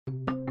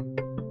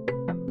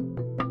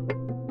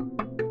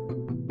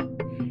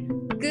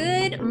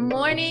Good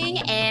morning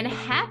and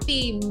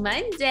happy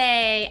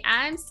Monday.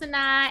 I'm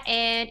Sanaa,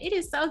 and it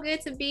is so good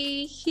to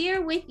be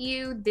here with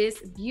you this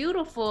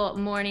beautiful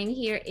morning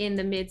here in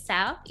the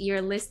Mid-South.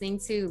 You're listening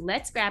to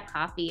Let's Grab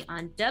Coffee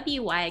on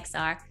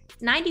WYXR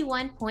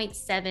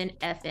 91.7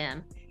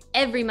 FM.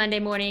 Every Monday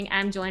morning,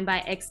 I'm joined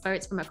by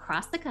experts from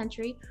across the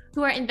country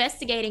who are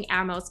investigating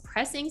our most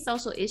pressing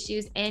social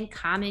issues and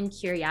common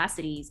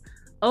curiosities.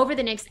 Over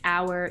the next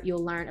hour,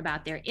 you'll learn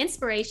about their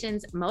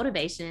inspirations,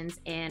 motivations,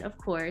 and of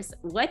course,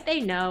 what they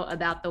know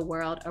about the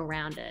world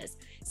around us.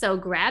 So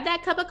grab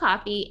that cup of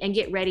coffee and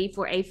get ready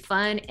for a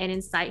fun and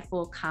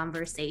insightful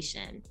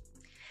conversation.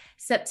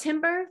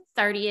 September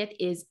 30th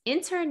is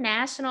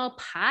International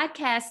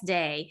Podcast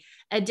Day,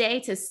 a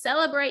day to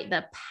celebrate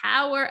the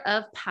power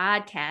of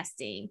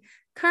podcasting.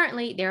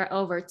 Currently, there are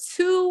over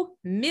 2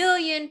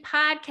 million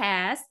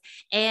podcasts,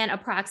 and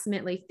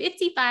approximately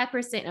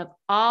 55% of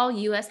all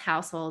U.S.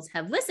 households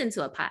have listened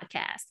to a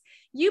podcast.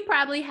 You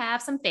probably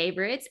have some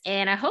favorites,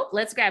 and I hope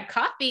Let's Grab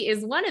Coffee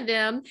is one of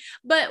them.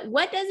 But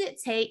what does it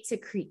take to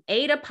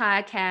create a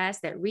podcast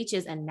that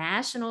reaches a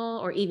national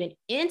or even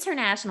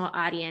international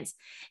audience?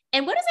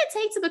 And what does it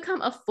take to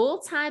become a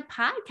full-time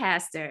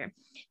podcaster?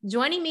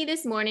 Joining me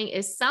this morning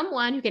is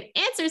someone who can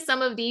answer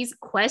some of these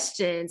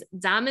questions,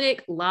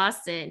 Dominic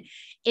Lawson.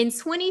 In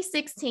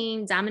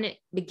 2016, Dominic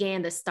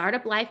began the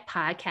Startup Life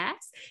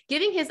podcast,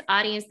 giving his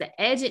audience the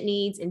edge it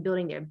needs in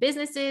building their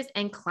businesses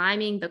and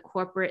climbing the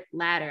corporate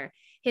ladder.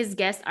 His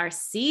guests are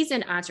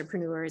seasoned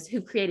entrepreneurs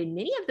who created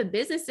many of the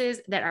businesses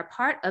that are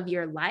part of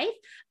your life.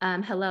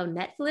 Hello,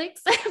 Netflix,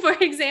 for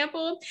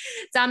example.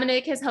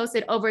 Dominic has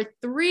hosted over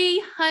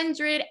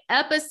 300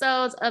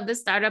 episodes of the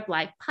Startup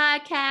Life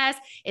podcast.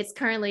 It's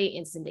currently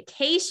in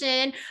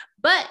syndication,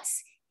 but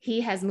he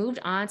has moved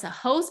on to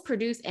host,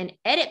 produce, and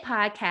edit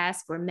podcasts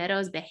for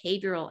Meadows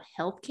Behavioral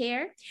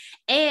Healthcare.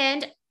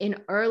 And in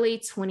early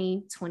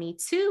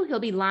 2022, he'll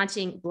be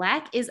launching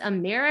Black is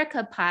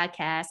America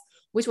podcast,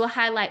 which will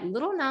highlight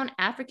little-known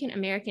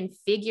African-American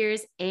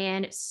figures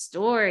and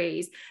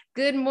stories.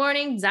 Good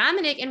morning,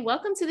 Dominic, and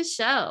welcome to the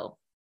show.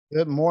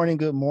 Good morning.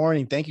 Good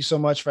morning. Thank you so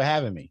much for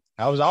having me.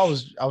 I was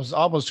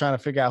almost trying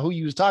to figure out who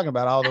you was talking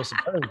about, all those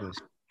superlatives.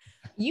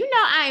 You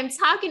know, I am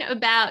talking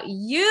about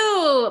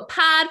you,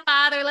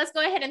 Podfather. Let's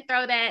go ahead and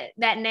throw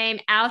that name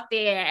out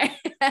there.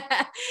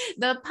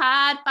 The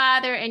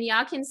Podfather, and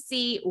y'all can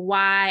see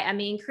why. I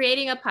mean,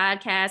 creating a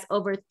podcast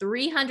over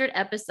 300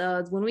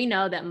 episodes when we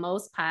know that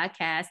most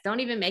podcasts don't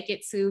even make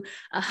it to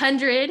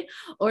 100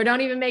 or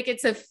don't even make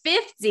it to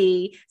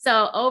 50.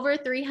 So over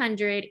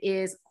 300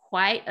 is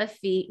quite a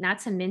feat, not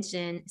to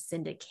mention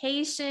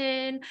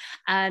syndication.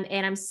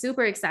 And I'm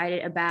super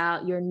excited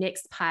about your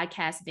next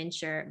podcast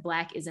venture,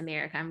 Black is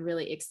America. I'm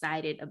really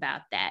excited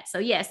about that. So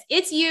yes,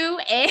 it's you.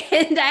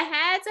 And I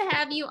had to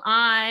have you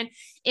on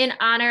in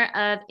honor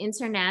of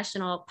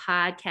International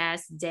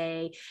Podcast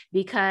Day,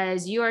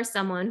 because you are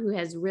someone who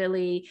has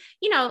really,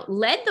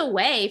 led the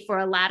way for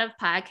a lot of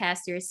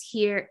podcasters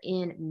here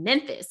in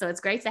Memphis. So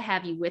it's great to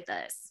have you with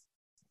us.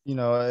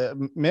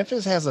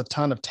 Memphis has a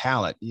ton of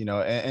talent,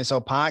 and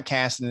so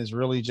podcasting is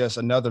really just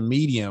another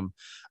medium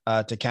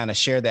to kind of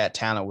share that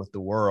talent with the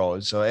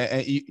world. So,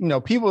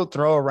 people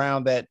throw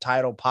around that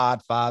title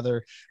Podfather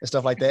and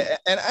stuff like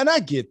that. And I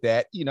get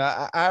that,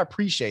 I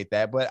appreciate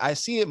that, but I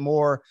see it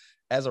more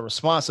as a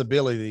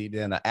responsibility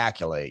than an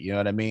accolade. You know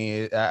what I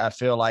mean? I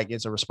feel like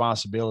it's a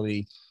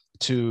responsibility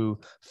to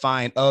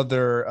find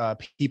other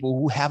people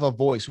who have a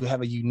voice, who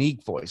have a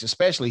unique voice,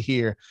 especially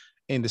here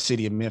in the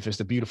city of Memphis,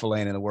 the beautiful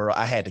land in the world.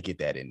 I had to get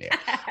that in there.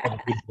 The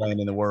beautiful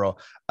land in the world,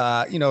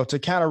 to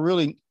kind of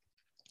really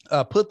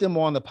put them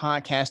on the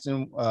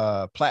podcasting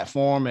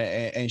platform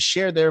and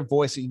share their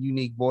voice, a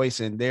unique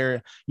voice and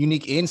their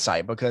unique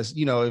insight. Because,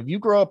 if you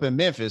grow up in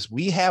Memphis,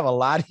 we have a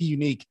lot of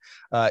unique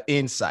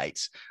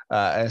insights.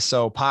 And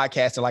so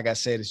podcasting, like I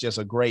said, is just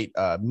a great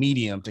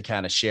medium to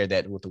kind of share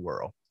that with the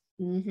world.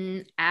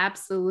 Mm-hmm,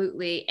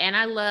 absolutely. And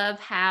I love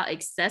how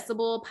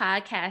accessible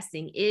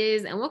podcasting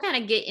is. And we'll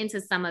kind of get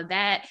into some of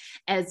that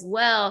as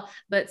well,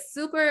 but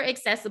super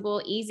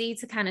accessible, easy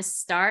to kind of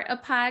start a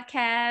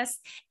podcast.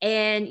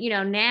 And,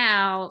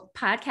 now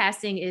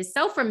podcasting is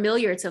so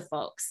familiar to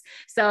folks.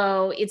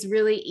 So it's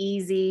really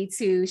easy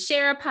to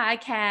share a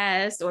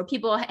podcast, or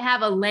people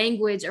have a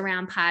language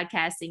around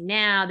podcasting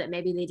now that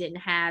maybe they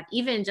didn't have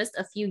even just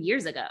a few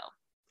years ago.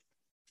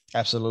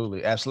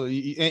 Absolutely.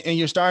 Absolutely. And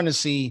you're starting to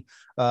see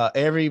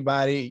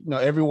everybody,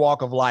 every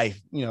walk of life,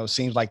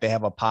 seems like they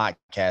have a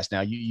podcast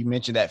now. You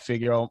mentioned that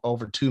figure,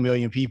 over 2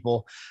 million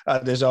people.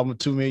 There's almost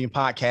 2 million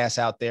podcasts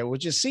out there,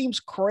 which just seems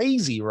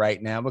crazy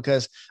right now,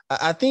 because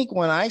I think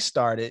when I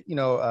started,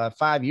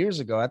 5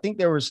 years ago, I think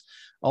there was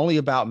only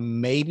about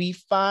maybe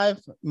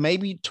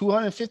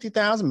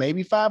 250,000,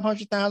 maybe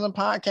 500,000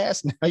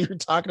 podcasts. Now you're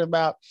talking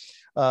about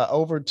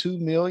over 2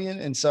 million.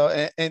 And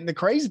so, and the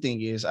crazy thing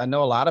is, I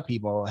know a lot of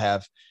people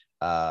have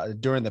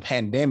during the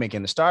pandemic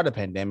and the start of the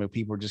pandemic,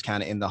 people were just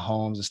kind of in the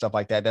homes and stuff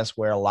like that. That's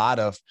where a lot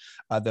of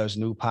those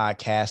new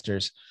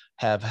podcasters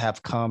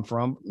have come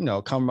from,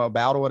 come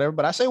about or whatever.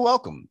 But I say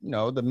welcome.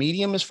 The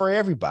medium is for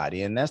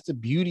everybody, and that's the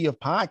beauty of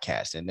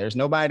podcasting. There's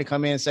nobody to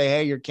come in and say,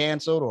 hey, you're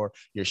canceled or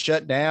you're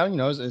shut down.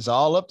 It's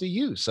all up to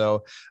you.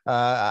 So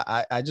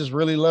I just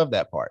really love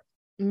that part.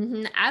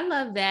 I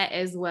love that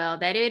as well,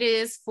 that it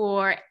is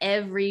for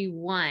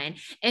everyone.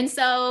 And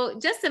so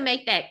just to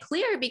make that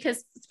clear,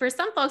 because for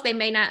some folks, they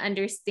may not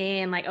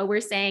understand, like, oh, we're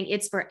saying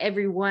it's for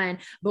everyone,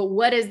 but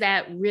what does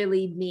that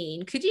really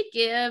mean? Could you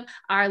give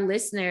our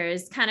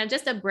listeners kind of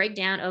just a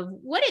breakdown of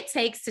what it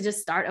takes to just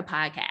start a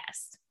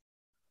podcast?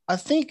 I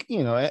think,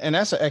 and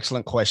that's an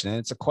excellent question. And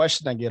it's a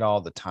question I get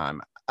all the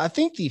time. I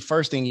think the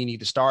first thing you need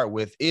to start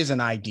with is an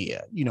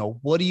idea.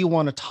 What do you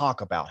want to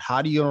talk about?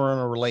 How do you want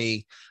to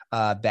relay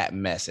that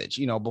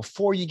message?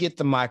 Before you get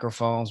the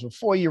microphones,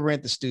 before you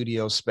rent the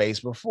studio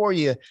space, before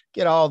you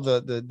get all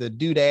the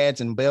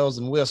doodads and bells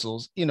and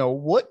whistles,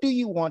 what do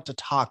you want to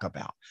talk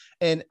about?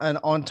 And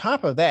on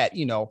top of that,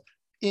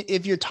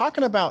 if you're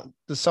talking about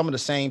some of the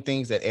same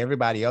things that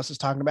everybody else is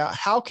talking about,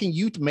 how can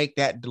you make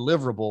that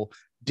deliverable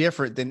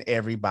different than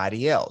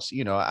everybody else?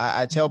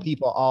 I tell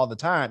people all the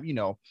time,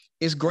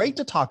 it's great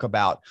to talk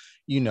about,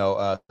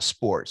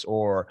 sports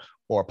or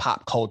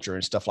pop culture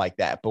and stuff like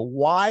that. But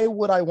why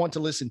would I want to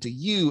listen to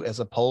you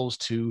as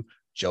opposed to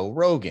Joe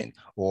Rogan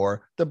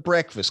or The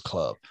Breakfast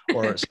Club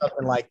or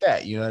something like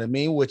that? You know what I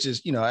mean? Which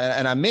is,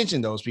 and I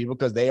mention those people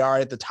because they are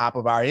at the top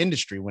of our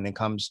industry when it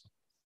comes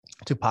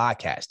to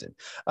podcasting.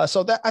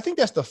 So that, I think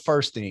that's the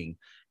first thing,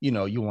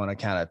 you want to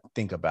kind of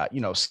think about,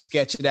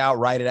 sketch it out,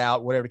 write it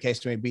out, whatever the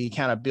case may be,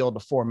 kind of build the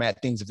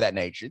format, things of that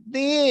nature.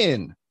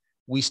 Then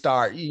we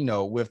start,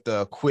 with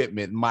the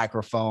equipment,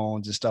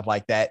 microphones and stuff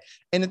like that.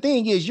 And the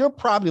thing is, you're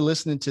probably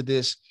listening to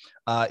this,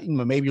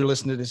 maybe you're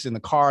listening to this in the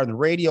car, on the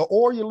radio,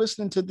 or you're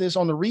listening to this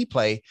on the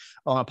replay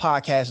on a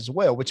podcast as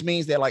well, which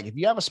means that, like, if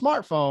you have a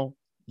smartphone,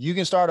 you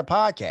can start a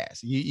podcast.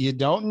 You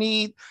don't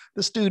need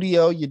the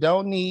studio. You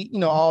don't need,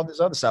 all this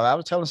other stuff. I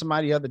was telling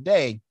somebody the other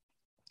day,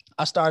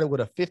 I started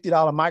with a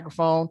 $50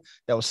 microphone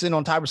that was sitting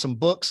on top of some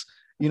books,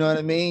 you know what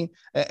I mean?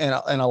 And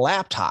a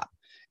laptop.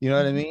 You know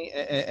what I mean?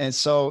 And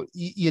so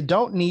you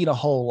don't need a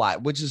whole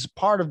lot, which is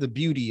part of the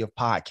beauty of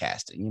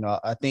podcasting.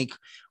 I think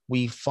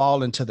we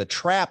fall into the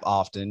trap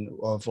often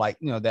of, like,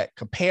 that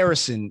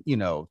comparison,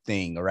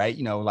 thing, right?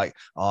 Like,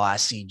 oh, I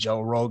see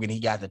Joe Rogan, he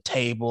got the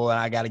table and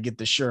I got to get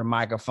the Shure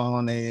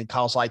microphone and it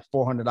costs like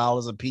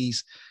 $400 a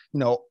piece,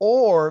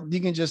 or you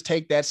can just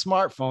take that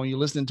smartphone, you're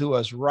listening to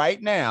us right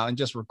now, and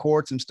just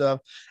record some stuff.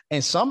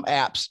 And some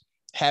apps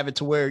have it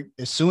to where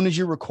as soon as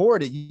you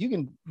record it, you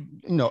can,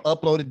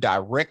 upload it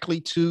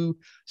directly to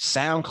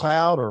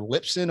SoundCloud or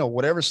Libsyn or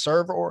whatever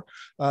server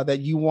that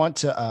you want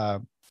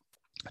to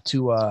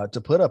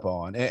put up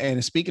on.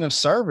 And speaking of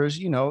servers,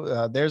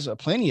 there's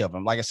plenty of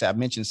them. Like I said, I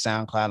mentioned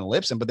SoundCloud and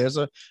Libsyn, but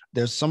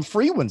there's some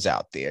free ones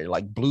out there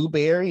like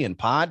Blueberry and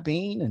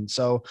Podbean. And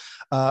so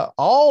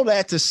all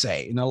that to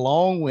say, in a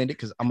long-winded,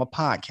 because I'm a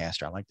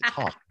podcaster, I like to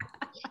talk.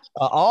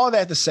 All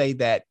that to say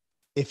that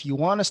if you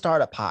want to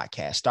start a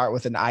podcast, start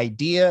with an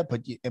idea,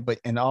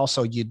 and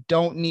also you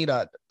don't need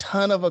a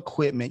ton of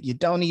equipment. You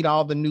don't need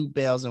all the new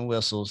bells and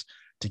whistles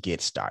to get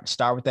started.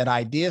 Start with that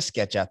idea,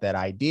 sketch out that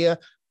idea,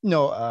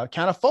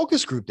 kind of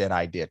focus group that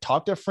idea,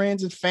 talk to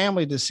friends and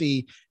family to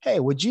see, hey,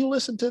 would you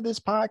listen to this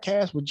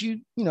podcast? Would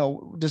you,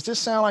 does this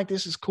sound like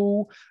this is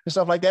cool and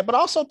stuff like that? But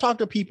also talk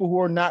to people who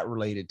are not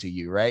related to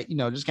you, right?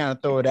 Just kind of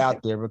throw it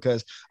out there,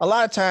 because a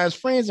lot of times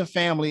friends and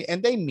family,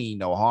 and they mean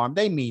no harm.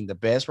 They mean the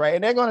best, right?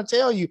 And they're going to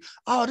tell you,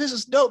 oh, this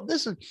is dope.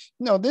 This is,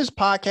 this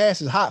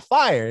podcast is hot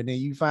fire. And then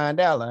you find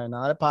out, like,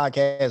 no, that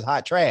podcast is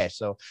hot trash.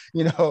 So,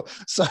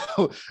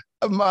 so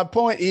my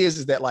point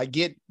is that, like,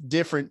 get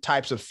different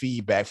types of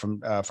feedback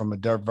from a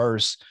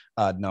diverse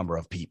number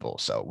of people.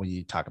 So when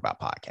you talk about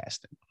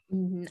podcasting,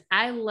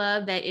 I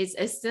love that it's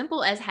as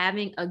simple as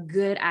having a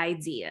good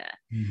idea,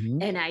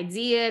 an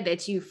idea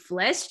that you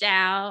fleshed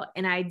out,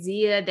 an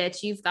idea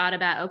that you've thought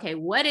about. Okay,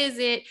 what is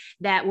it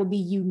that will be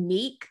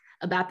unique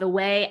about the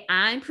way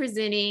I'm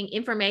presenting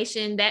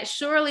information that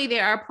surely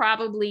there are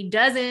probably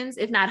dozens,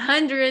 if not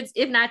hundreds,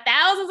 if not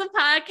thousands of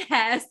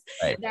podcasts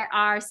that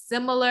are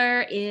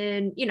similar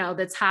in,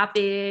 the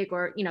topic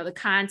or, the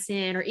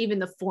content or even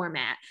the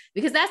format,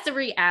 because that's the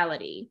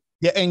reality.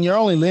 Yeah, and you're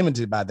only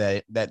limited by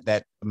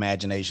that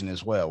imagination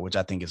as well, which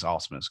I think is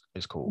awesome.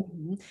 Is cool.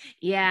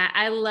 Yeah,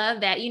 I love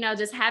that.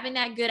 Just having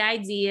that good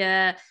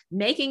idea,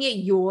 making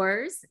it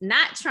yours,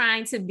 not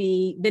trying to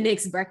be the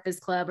next Breakfast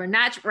Club, or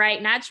not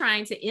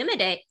trying to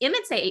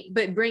imitate,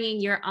 but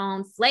bringing your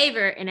own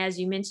flavor. And as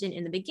you mentioned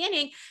in the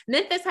beginning,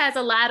 Memphis has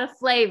a lot of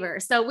flavor,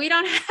 so we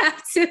don't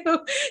have to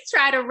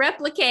try to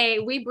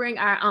replicate. We bring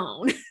our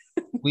own.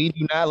 We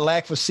do not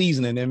lack for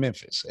seasoning in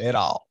Memphis at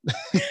all.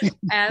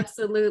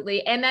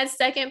 Absolutely. And that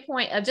second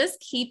point of just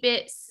keep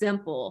it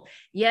simple.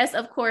 Yes,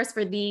 of course,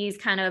 for these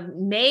kind of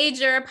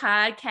major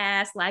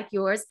podcasts like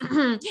yours,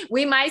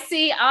 we might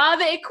see all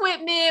the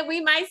equipment,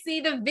 we might see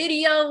the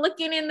video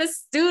looking in the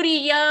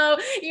studio,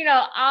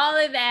 all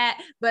of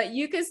that, but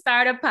you can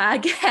start a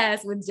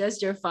podcast with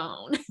just your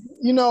phone.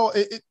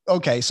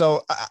 Okay.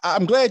 So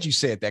I'm glad you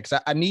said that,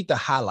 because I need to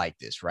highlight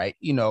this, right?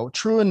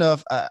 True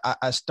enough,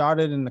 I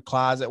started in the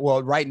closet.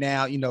 Well, right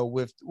now,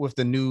 with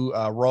the new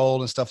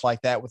role and stuff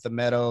like that, with the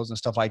Meadows and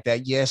stuff like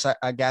that. Yes,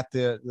 I got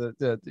the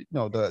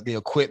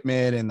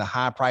equipment and the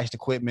high priced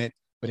equipment,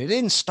 but it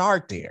didn't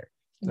start there.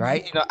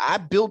 Right. I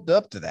built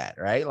up to that.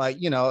 Right.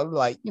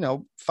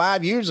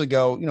 5 years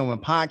ago, when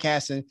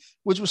podcasting,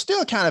 which was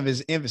still kind of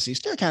his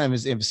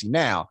infancy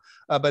now,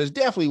 but it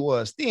definitely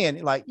was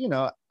then,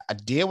 I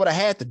did what I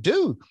had to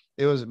do.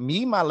 It was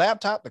me, my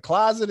laptop, the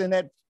closet,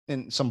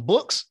 and some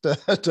books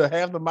to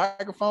have the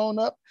microphone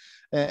up.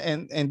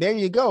 And there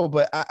you go.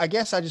 But I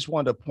guess I just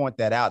wanted to point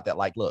that out, that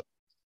look,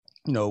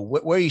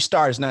 where you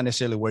start is not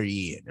necessarily where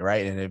you end,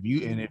 right? And if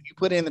you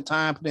put in the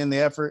time, put in the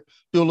effort,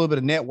 do a little bit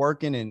of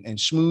networking and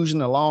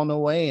schmoozing along the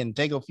way, and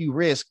take a few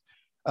risks,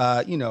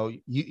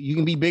 you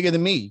can be bigger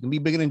than me. You can be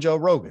bigger than Joe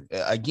Rogan.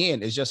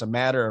 Again, it's just a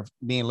matter of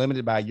being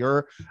limited by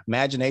your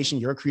imagination,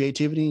 your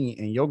creativity,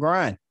 and your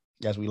grind,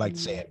 as we like to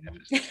say it.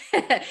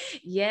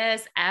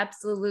 Yes,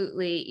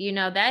 absolutely.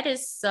 That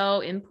is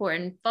so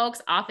important.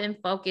 Folks often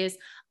focus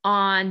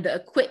on the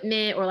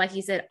equipment, or like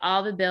you said,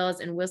 all the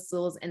bells and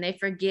whistles, and they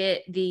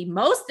forget the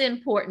most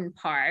important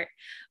part,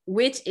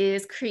 which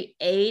is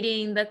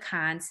creating the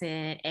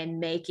content and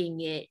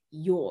making it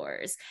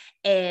yours.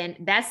 And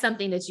that's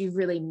something that you've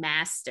really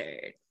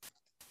mastered.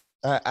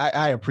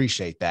 I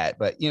appreciate that.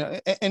 But,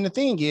 and the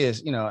thing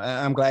is,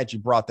 I'm glad you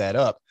brought that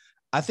up.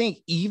 I think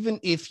even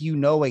if you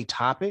know a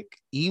topic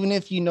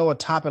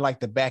like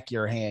the back of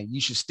your hand,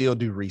 you should still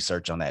do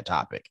research on that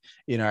topic,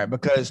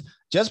 because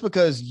just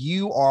because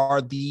you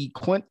are the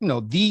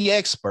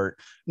expert,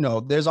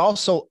 there's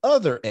also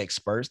other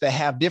experts that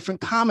have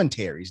different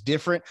commentaries,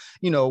 different,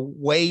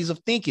 ways of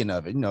thinking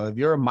of it. If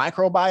you're a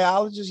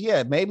microbiologist,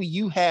 yeah, maybe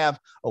you have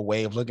a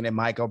way of looking at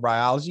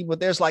microbiology, but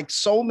there's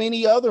so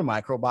many other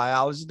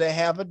microbiologists that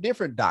have a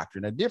different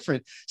doctrine, a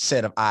different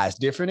set of eyes,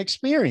 different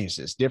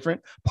experiences,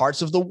 different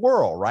parts of the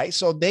world, right?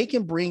 So they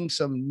can bring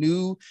some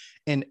new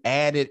and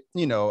added,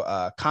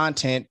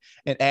 content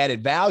and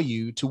added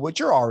value to what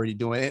you're already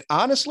doing. And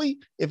honestly,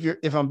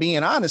 if I'm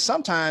being honest,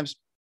 sometimes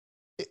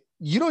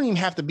you don't even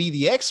have to be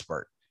the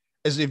expert.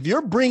 As if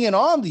you're bringing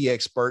on the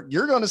expert,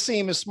 you're going to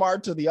seem as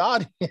smart to the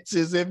audience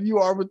as if you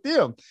are with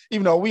them,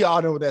 even though we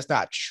all know that's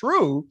not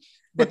true.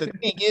 But the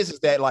thing is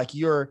that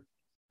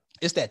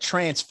it's that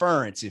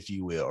transference, if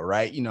you will,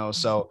 right?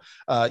 So,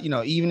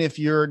 even if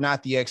you're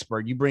not the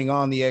expert, you bring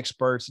on the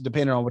experts,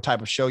 depending on what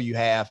type of show you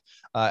have,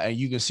 and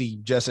you can see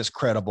just as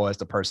credible as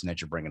the person that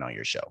you're bringing on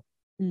your show.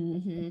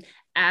 Mm-hmm.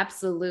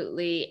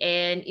 Absolutely.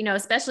 And,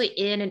 especially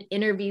in an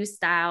interview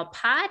style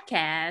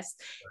podcast,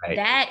 right,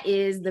 that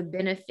is the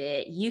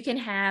benefit. You can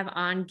have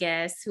on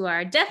guests who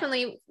are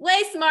definitely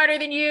way smarter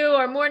than you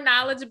or more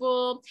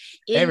knowledgeable.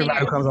 Everybody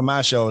who comes on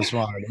my show is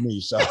smarter than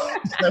me. So,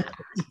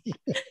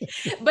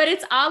 but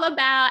it's all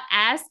about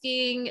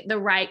asking the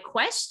right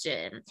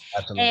question.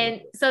 Absolutely.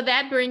 And so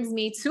that brings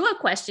me to a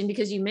question,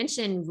 because you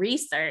mentioned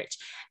research.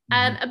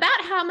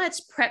 About how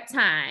much prep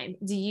time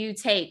do you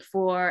take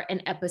for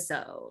an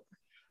episode?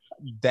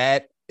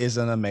 That is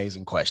an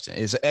amazing question.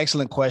 It's an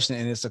excellent question.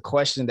 And it's a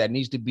question that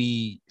needs to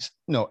be,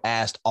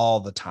 asked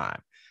all the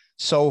time.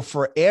 So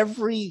for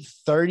every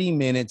 30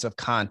 minutes of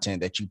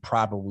content that you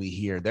probably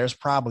hear, there's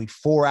probably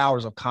 4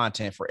 hours of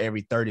content for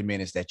every 30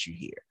 minutes that you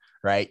hear,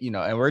 right?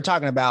 And we're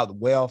talking about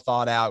well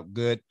thought out,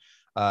 good,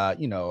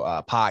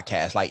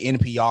 podcast like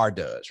NPR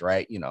does,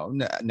 right?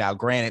 Now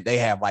granted, they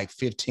have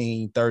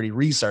 15, 30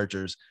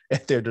 researchers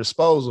at their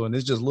disposal, and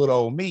it's just little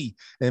old me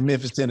in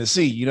Memphis,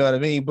 Tennessee. You know what I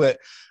mean? But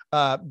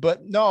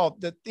no,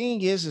 the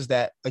thing is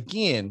that,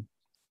 again,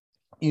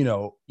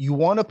 you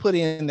want to put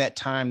in that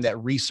time, that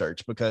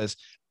research, because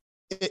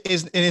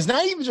it's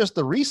not even just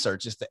the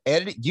research, it's the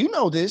editing.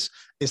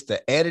 It's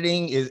the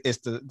editing, it's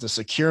the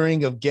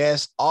securing of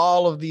guests,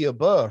 all of the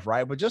above,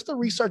 right? But just the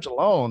research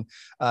alone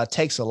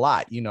takes a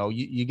lot.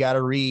 You got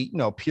to read,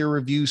 peer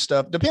review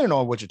stuff, depending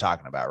on what you're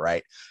talking about,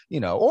 right?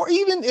 Or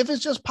even if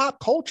it's just pop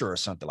culture or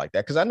something like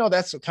that, because I know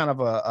that's kind of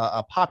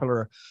a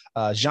popular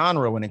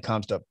genre when it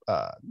comes to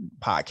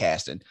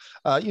podcasting.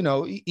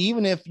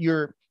 Even if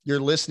you're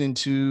listening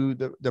to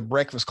the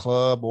Breakfast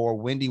Club or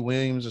Wendy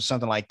Williams or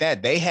something like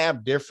that, they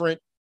have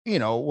different,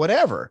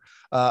 whatever,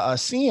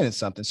 seeing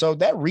something. So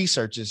that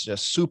research is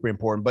just super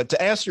important. But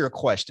to answer your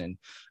question,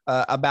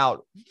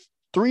 about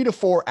 3 to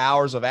 4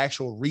 hours of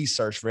actual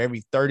research for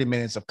every 30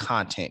 minutes of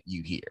content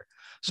you hear.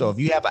 So if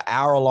you have an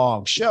hour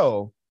long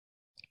show,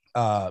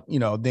 then,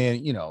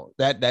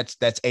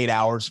 that's 8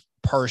 hours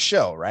per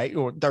show, right?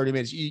 Or 30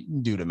 minutes, you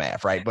can do the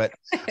math, right? But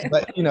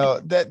you know,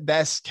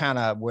 that's kind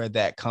of where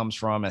that comes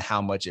from and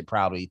how much it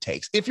probably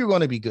takes if you're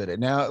going to be good at it.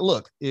 Now,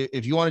 look,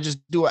 if you want to just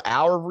do an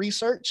hour of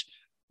research,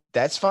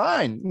 that's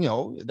fine. You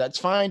know, that's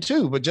fine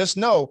too. But just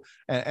know,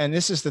 and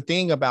this is the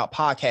thing about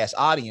podcast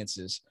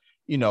audiences,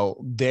 you know,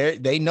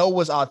 they know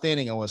what's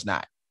authentic and what's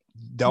not.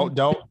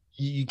 Don't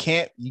you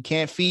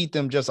can't feed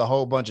them just a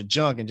whole bunch of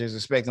junk and just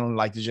expect them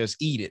like to just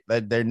eat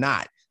it. They're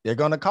not. They're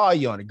going to call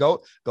you on it.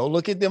 Go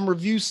look at them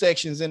review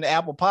sections in the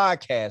Apple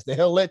Podcast.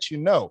 They'll let you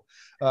know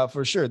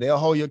for sure. They'll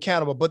hold you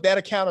accountable. But that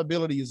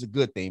accountability is a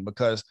good thing,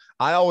 because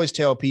I always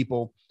tell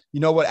people, you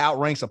know what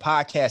outranks a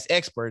podcast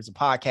expert is a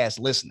podcast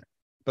listener.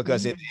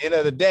 Because at the end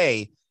of the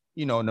day,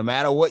 you know, no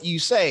matter what you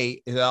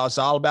say, it's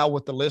all about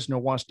what the listener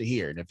wants to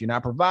hear. And if you're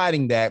not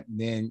providing that,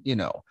 then, you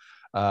know,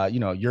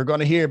 you're going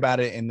to hear about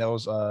it in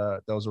those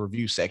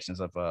review sections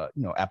of,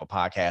 Apple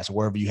Podcasts, or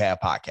wherever you have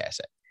podcasts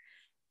at.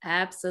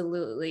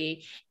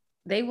 Absolutely.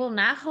 They will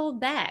not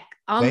hold back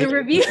on the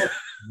review.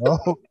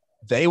 No,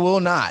 they will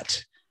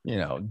not. You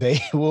know, they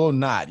will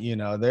not. You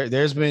know,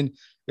 there's been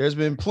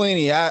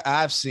plenty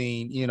I've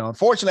seen. You know,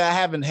 unfortunately, I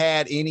haven't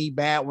had any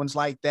bad ones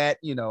like that.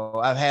 You know,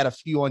 I've had a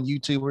few on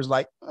YouTubers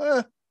like,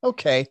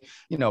 okay,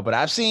 you know, but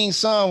I've seen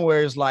some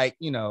where it's like,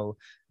 you know,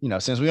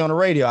 since we're on the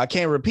radio, I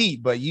can't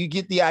repeat, but you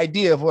get the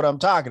idea of what I'm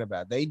talking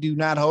about. They do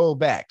not hold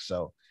back.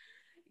 So.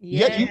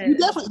 Yeah, you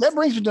definitely, that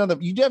brings me to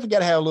you definitely got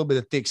to have a little bit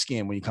of thick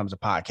skin when it comes to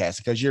podcasting,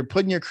 because you're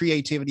putting your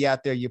creativity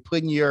out there, you're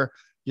putting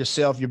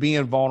yourself, you're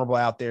being vulnerable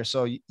out there.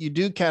 So you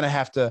do kind of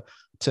have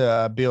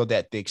to build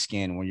that thick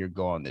skin when you're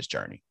going this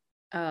journey.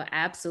 Oh,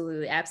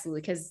 absolutely.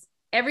 Absolutely. Because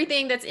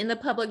everything that's in the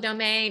public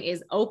domain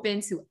is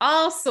open to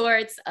all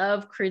sorts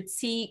of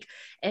critique,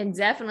 and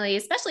definitely,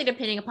 especially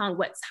depending upon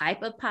what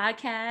type of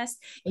podcast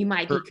you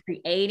might be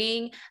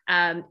creating,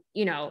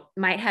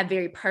 might have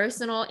very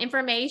personal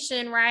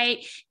information,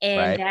 right?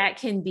 And that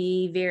can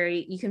be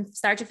you can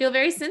start to feel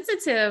very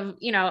sensitive,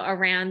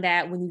 around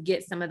that when you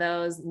get some of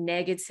those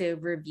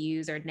negative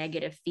reviews or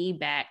negative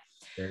feedback.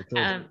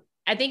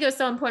 I think it was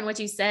so important what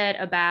you said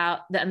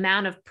about the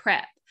amount of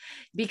prep,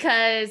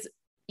 because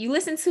you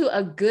listen to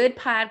a good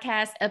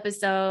podcast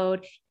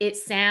episode, it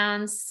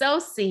sounds so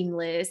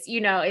seamless.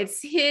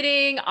 It's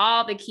hitting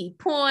all the key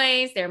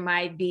points. There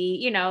might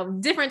be,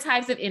 different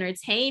types of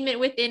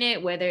entertainment within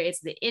it, whether it's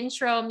the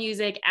intro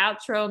music,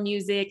 outro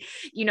music,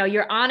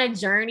 you're on a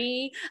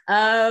journey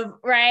of,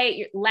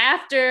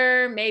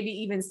 laughter, maybe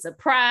even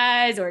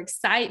surprise or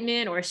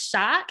excitement or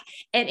shock.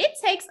 And it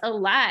takes a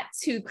lot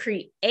to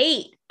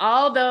create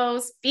all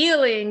those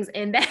feelings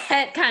and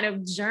that kind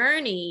of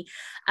journey.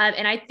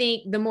 And I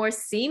think the more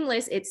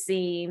seamless it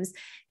seems,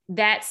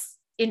 that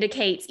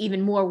indicates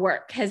even more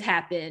work has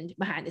happened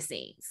behind the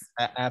scenes.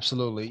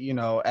 Absolutely.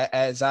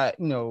 As I,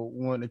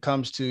 when it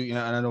comes to, and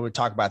I know we'll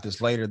talk about this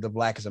later, the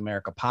Black is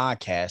America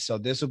podcast. So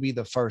this will be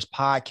the first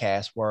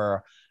podcast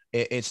where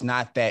it's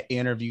not that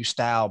interview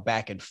style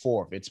back and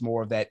forth. It's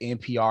more of that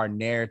NPR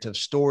narrative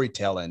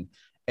storytelling.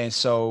 And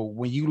so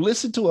when you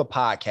listen to a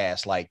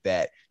podcast like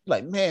that,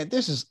 like, man,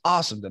 this is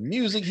awesome. The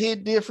music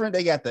hit different.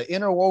 They got the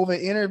interwoven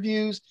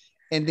interviews.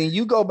 And then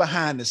you go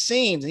behind the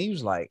scenes and he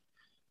was like,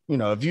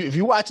 if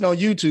you're watching on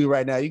YouTube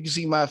right now, you can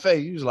see my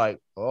face. He was like,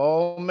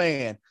 oh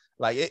man,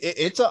 like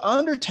it's an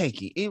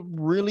undertaking. It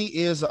really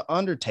is an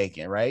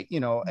undertaking, right?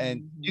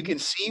 And you can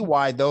see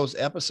why those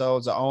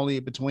episodes are only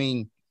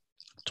between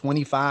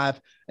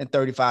 25 and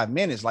 35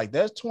 minutes. Like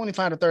there's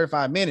 25 to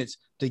 35 minutes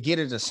to get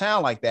it to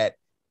sound like that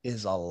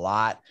is a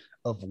lot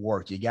of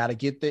work. You got to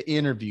get the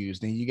interviews,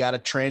 then you got to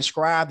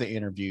transcribe the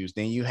interviews,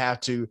 then you have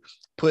to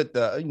put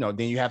then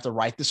you have to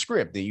write the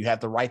script, then you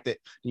have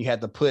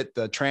to put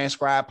the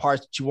transcribed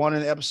parts that you want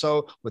in the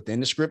episode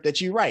within the script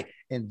that you write,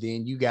 and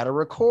then you got to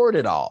record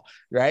it all,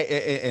 right?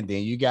 And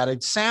then you got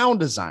to sound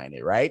design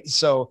it, right?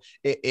 So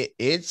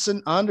it's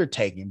an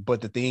undertaking.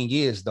 But the thing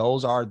is,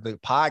 those are the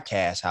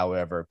podcasts,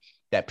 however,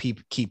 that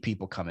keep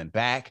people coming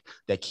back,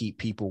 that keep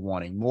people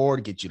wanting more,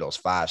 to get you those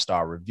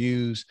 5-star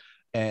reviews.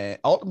 And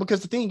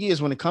because the thing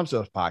is, when it comes to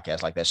a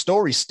podcast like that,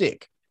 stories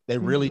stick. They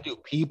really do.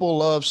 People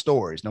love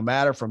stories. No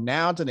matter from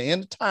now to the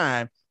end of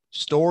time,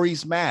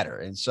 stories matter.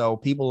 And so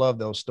people love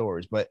those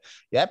stories. But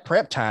that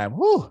prep time,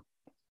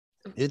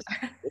 it's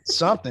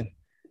something.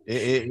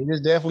 It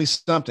is definitely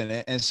something.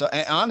 And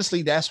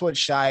honestly, that's what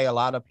shy a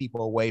lot of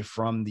people away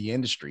from the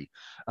industry.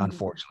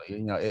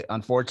 Unfortunately,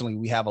 unfortunately,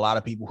 we have a lot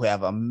of people who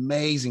have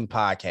amazing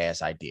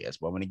podcast ideas,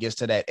 but when it gets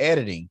to that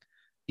editing,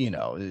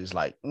 it's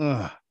like,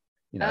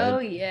 Oh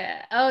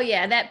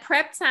yeah. That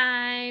prep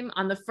time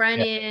on the front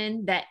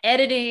end, that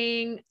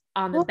editing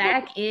on the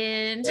back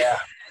end. Yeah.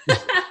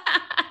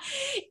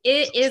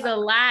 It is a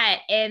lot.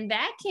 And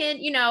that can,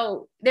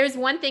 there's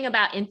one thing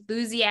about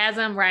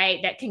enthusiasm, right?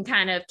 That can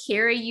kind of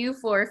carry you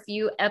for a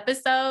few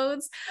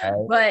episodes,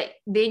 but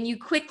then you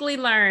quickly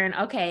learn,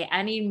 okay,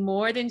 I need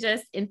more than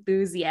just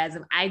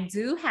enthusiasm. I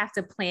do have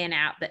to plan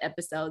out the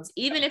episodes,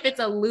 even if it's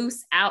a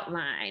loose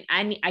outline.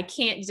 I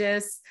can't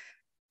just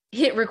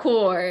hit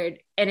record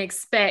and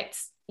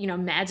expect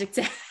magic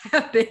to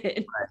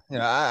happen.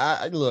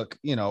 I look,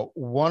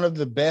 one of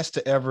the best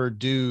to ever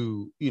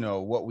do,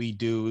 what we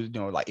do,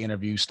 like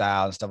interview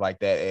style and stuff like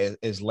that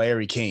is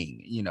Larry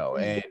King,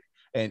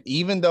 and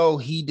even though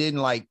he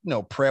didn't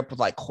prep with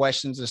like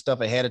questions and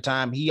stuff ahead of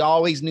time, he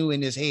always knew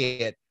in his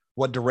head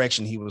what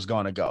direction he was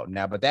going to go.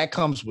 Now, but that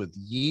comes with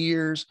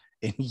years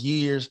and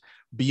years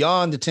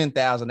beyond the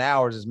 10,000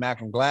 hours, as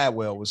Malcolm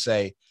Gladwell would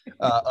say,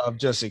 of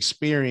just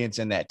experience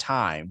in that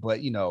time. But,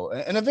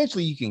 and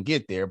eventually you can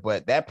get there,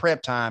 but that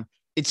prep time,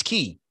 it's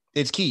key.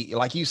 It's key.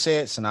 Like you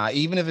said, Sanaa,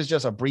 even if it's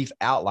just a brief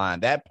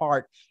outline, that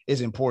part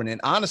is important.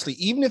 And honestly,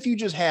 even if you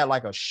just had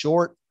like a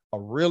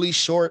really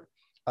short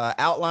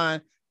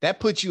outline, that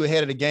puts you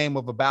ahead of the game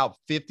of about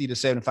 50 to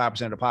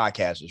 75% of the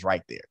podcasters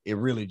right there. It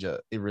really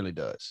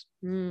does.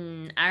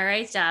 All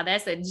right, y'all.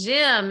 That's a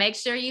gem. Make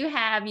sure you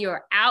have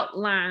your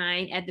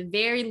outline, at the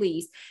very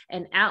least,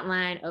 an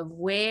outline of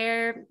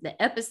where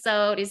the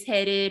episode is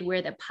headed,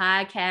 where the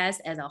podcast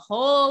as a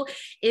whole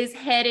is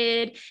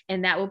headed,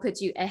 and that will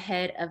put you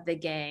ahead of the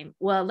game.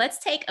 Well, let's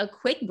take a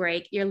quick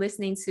break. You're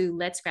listening to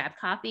Let's Grab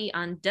Coffee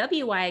on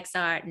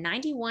WYXR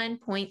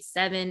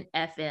 91.7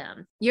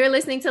 FM. You're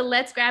listening to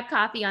Let's Grab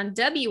Coffee on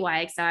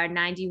WYXR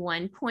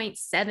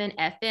 91.7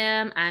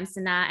 FM. I'm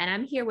Sanaa, and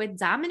I'm here with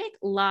Dominic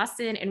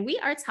Lawson, and we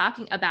are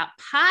talking about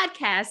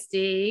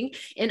podcasting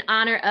in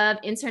honor of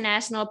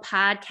International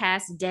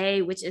Podcast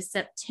Day, which is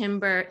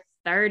September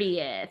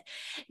 30th.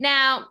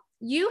 Now,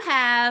 you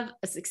have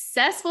a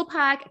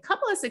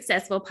couple of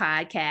successful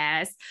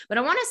podcasts, but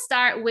I want to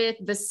start with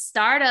The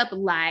Startup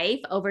Life,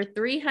 over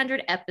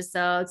 300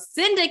 episodes,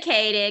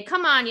 syndicated.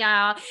 Come on,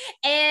 y'all.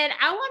 And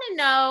I want to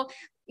know,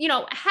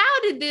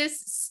 how did this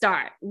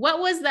start? What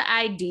was the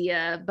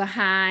idea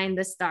behind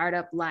The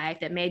Startup Life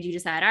that made you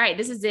decide, all right,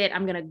 this is it,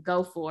 I'm going to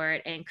go for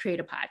it and create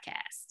a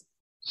podcast?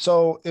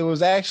 So it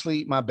was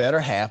actually my better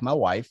half, my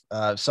wife.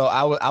 So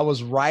I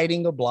was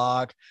writing a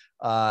blog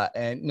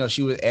and,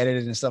 she would edit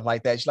it and stuff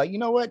like that. She's like, you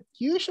know what,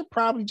 you should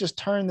probably just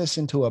turn this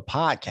into a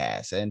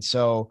podcast. And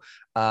so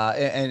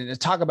and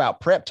talk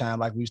about prep time,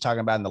 like we was talking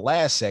about in the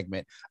last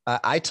segment,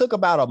 I took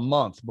about a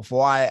month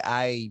before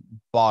I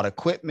bought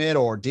equipment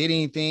or did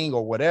anything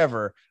or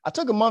whatever. I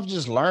took a month to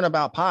just learn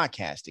about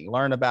podcasting,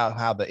 learn about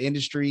how the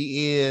industry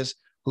is,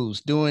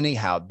 who's doing it,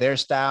 how their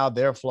style,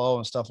 their flow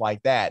and stuff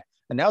like that.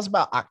 And that was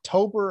about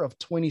October of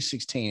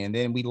 2016. And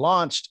then we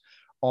launched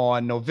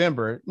on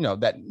November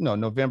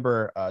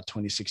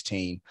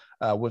 2016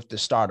 with The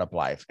Startup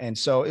Life. And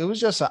so it was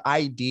just an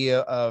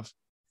idea of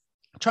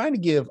trying to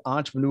give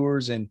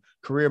entrepreneurs and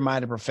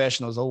career-minded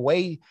professionals a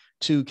way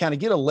to kind of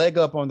get a leg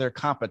up on their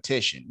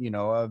competition.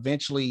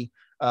 Eventually,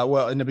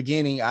 in the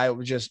beginning, I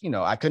was just,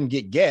 I couldn't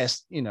get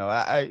guests.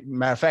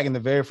 Matter of fact, in the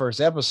very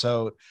first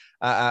episode,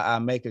 I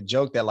make a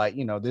joke that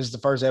this is the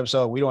first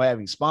episode, we don't have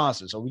any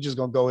sponsors, so we're just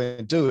gonna go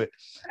into it.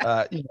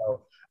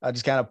 I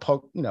just kind of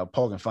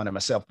poking fun at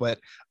myself, but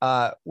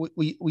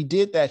we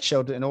did that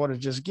show in order to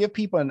just give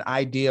people an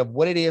idea of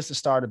what it is to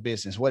start a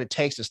business, what it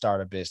takes to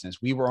start a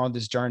business. We were on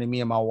this journey,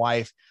 me and my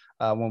wife,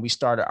 when we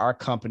started our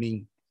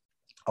company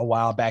a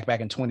while back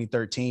in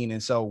 2013.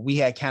 And so we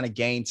had kind of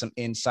gained some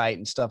insight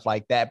and stuff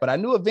like that. But I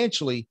knew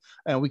eventually,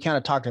 and we kind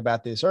of talked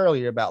about this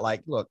earlier, about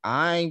look,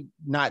 I'm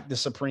not the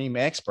supreme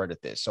expert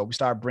at this. So we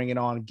started bringing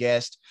on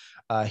guests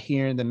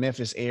here in the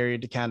Memphis area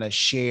to kind of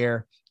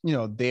share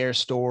their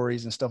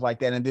stories and stuff like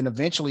that. And then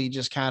eventually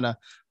just kind of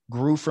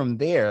grew from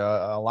there.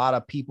 A lot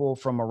of people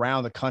from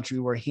around the country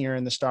were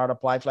hearing The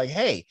Startup Life, like,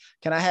 hey,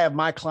 can I have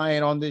my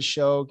client on this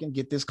show? Can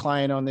get this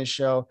client on this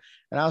show?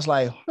 And I was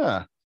like,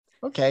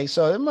 okay,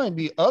 so there might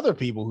be other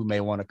people who may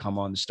want to come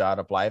on The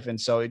Startup Life.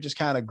 And so it just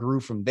kind of grew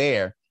from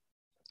there.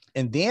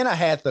 And then I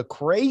had the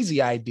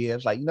crazy idea.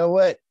 It's like, you know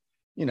what?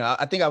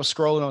 I think I was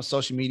scrolling on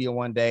social media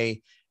one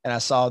day and I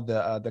saw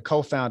the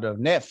co-founder of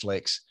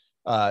Netflix,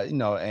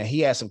 and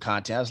he had some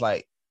content. I was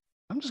like,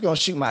 I'm just going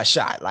to shoot my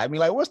shot.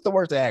 What's the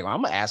worst thing?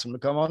 I'm going to ask him to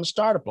come on The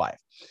Startup Life.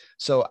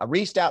 So I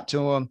reached out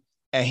to him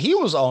and he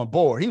was on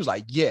board. He was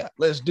like, yeah,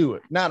 let's do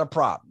it. Not a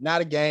problem.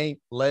 Not a game.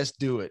 Let's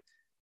do it.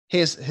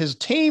 His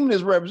team and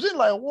his representative,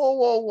 like,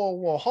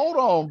 whoa, hold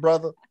on,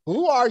 brother.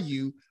 Who are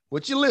you?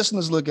 What your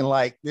listeners looking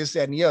like? This,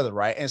 that, and the other,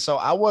 right? And so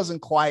I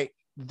wasn't quite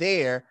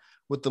there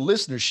with the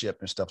listenership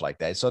and stuff like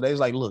that. So they was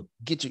like, look,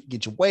 get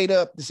your weight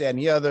up, this, that, and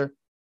the other.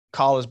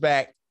 Call us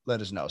back,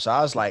 let us know. So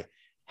I was like,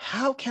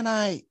 how can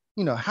I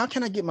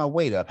get my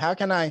weight up? How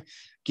can I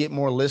get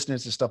more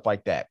listeners and stuff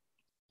like that?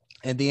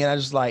 And then I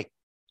was like,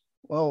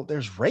 well,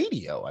 there's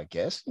radio, I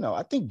guess.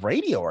 I think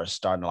radio are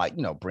starting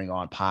to bring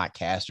on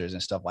podcasters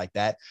and stuff like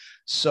that.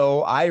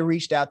 So I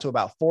reached out to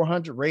about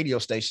 400 radio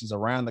stations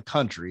around the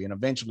country, and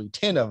eventually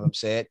 10 of them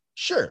said,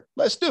 sure,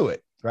 let's do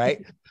it.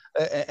 Right.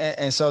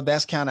 And so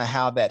that's kind of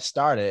how that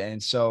started.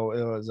 And so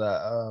it was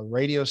a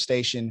radio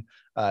station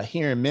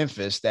here in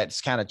Memphis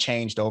that's kind of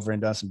changed over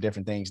and done some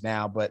different things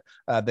now, but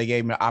they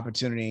gave me an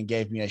opportunity and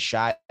gave me a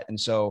shot. And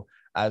so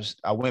I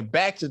went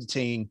back to the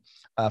team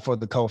for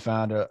the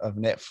co-founder of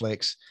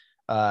Netflix.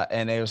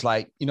 And it was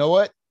like, you know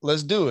what,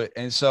 let's do it.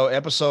 And so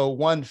episode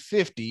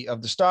 150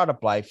 of The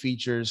Startup Life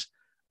features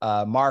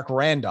Mark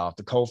Randolph,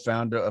 the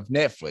co-founder of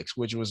Netflix,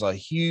 which was a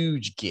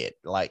huge get.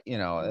 Like,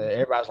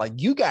 everybody's like,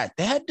 you got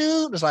that,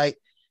 dude? It's like,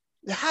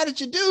 how did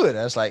you do it?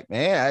 I was like,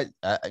 man,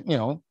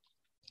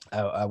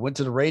 I went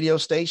to the radio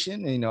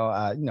station,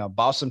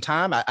 bought some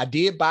time. I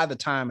did buy the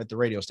time at the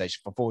radio station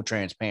for full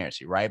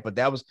transparency, right? But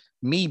that was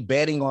me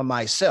betting on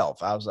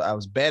myself. I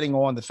was betting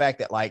on the fact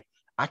that like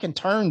I can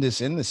turn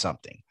this into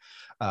something,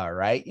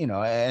 right?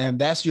 And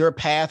that's your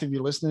path if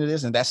you're listening to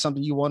this, and that's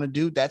something you want to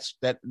do. That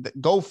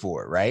go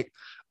for it, right?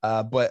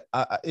 But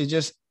I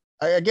guess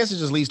it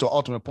just leads to an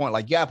ultimate point.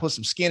 Like, you gotta put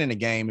some skin in the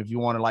game if you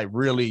want to like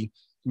really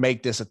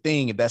make this a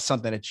thing. If that's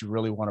something that you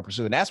really want to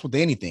pursue, and that's with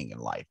anything in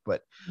life.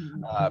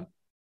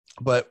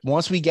 But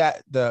once we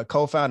got the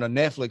co-founder of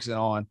Netflix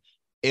on,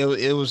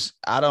 it was,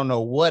 I don't know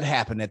what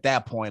happened at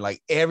that point.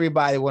 Like,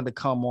 everybody wanted to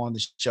come on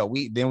the show.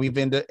 We've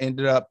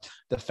ended up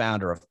the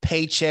founder of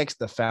Paychex,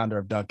 the founder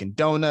of Dunkin'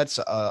 Donuts,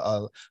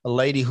 a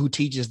lady who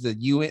teaches the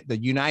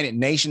United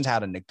Nations how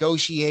to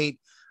negotiate.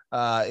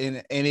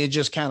 And it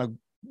just kind of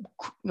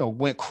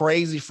went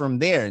crazy from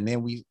there. And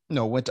then we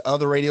went to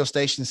other radio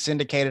stations,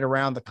 syndicated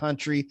around the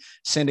country,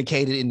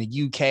 syndicated in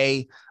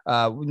the UK,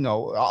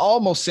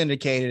 almost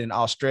syndicated in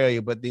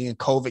Australia, but then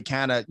COVID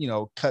kind of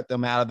cut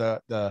them out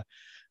of the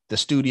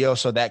studio,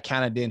 so that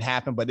kind of didn't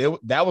happen, but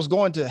that was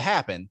going to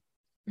happen.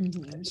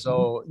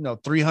 So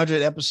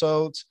 300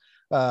 episodes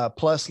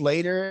plus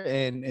later,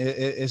 and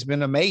it's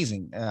been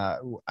amazing.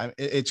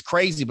 It's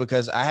crazy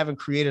because I haven't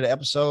created an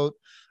episode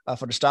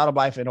for the Startup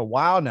Life in a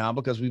while now,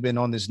 because we've been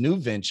on this new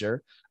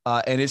venture,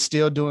 and it's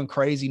still doing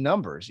crazy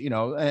numbers,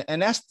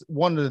 and that's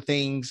one of the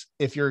things,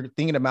 if you're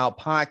thinking about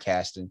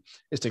podcasting,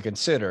 is to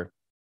consider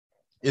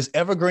is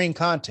evergreen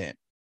content.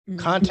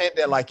 Content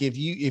that, like,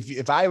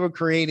 if I ever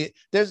created,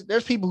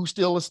 there's people who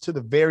still listen to the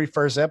very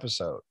first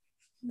episode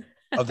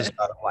of the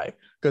Startup Life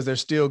because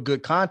there's still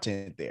good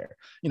content there,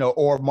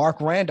 or Mark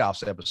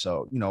Randolph's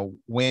episode,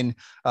 when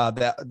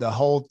the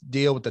whole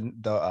deal with the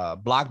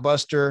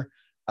Blockbuster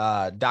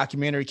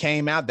documentary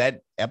came out, that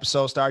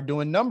episode started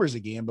doing numbers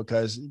again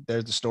because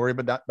there's the story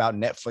about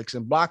Netflix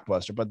and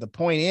Blockbuster. But the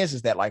point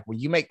is that, like, when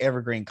you make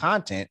evergreen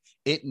content,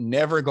 it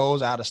never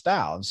goes out of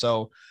style. And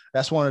so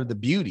that's one of the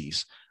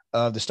beauties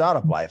of the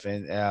Startup Life.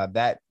 And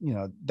that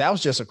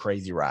was just a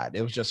crazy ride.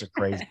 It was just a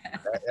crazy,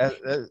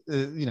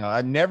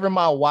 I never in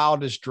my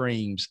wildest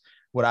dreams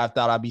would I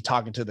thought I'd be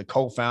talking to the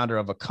co-founder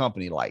of a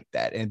company like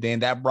that. And then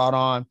that brought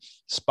on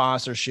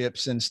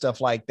sponsorships and stuff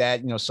like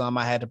that. Some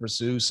I had to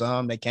pursue,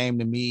 some they came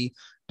to me,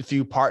 a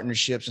few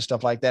partnerships and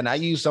stuff like that. And I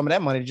used some of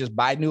that money to just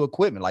buy new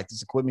equipment, like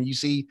this equipment you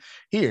see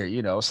here,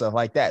 stuff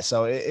like that.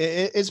 So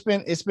it's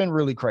been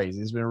really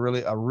crazy. It's been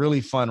really a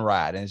really fun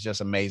ride. And it's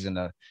just amazing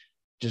to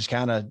just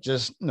kind of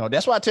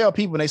that's why I tell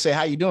people when they say,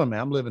 how you doing, man?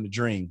 I'm living a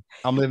dream.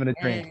 I'm living a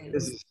dream.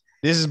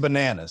 This is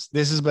bananas.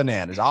 This is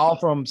bananas. All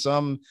from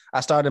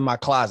I started in my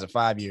closet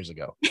 5 years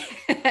ago.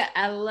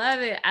 I love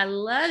it. I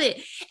love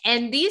it.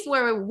 And these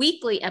were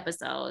weekly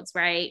episodes,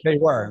 right? They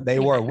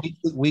were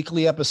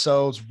weekly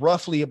episodes,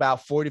 roughly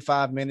about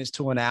 45 minutes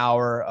to an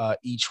hour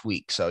each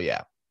week. So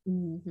yeah.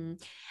 Mm-hmm.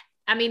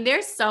 I mean,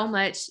 there's so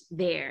much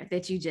there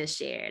that you just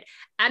shared.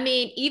 I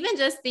mean, even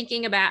just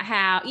thinking about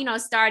how,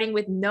 starting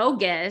with no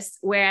guests,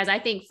 whereas I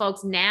think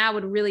folks now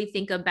would really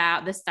think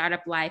about the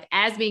Startup Life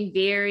as being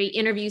very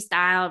interview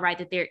style, right?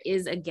 That there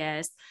is a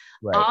guest.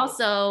 Right.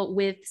 Also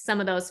with some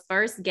of those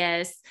first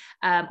guests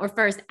or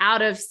first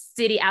out of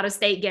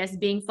state guests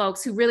being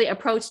folks who really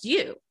approached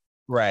you.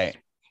 Right.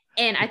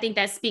 And I think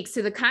that speaks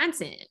to the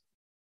content.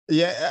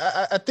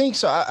 Yeah, I think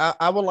so.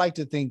 I would like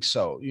to think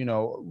so.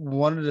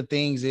 One of the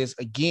things is,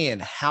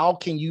 again, how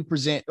can you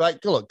present,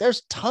 like, look,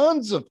 there's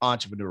tons of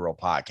entrepreneurial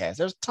podcasts.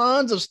 There's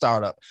tons of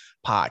startup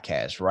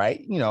podcasts,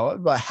 right?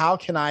 But how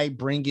can I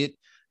bring it,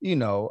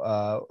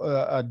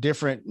 a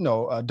different,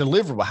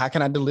 deliverable? How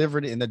can I deliver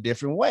it in a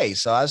different way?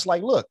 So I was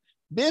like, look,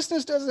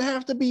 business doesn't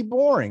have to be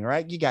boring,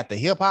 right? You got the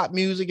hip hop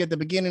music at the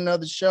beginning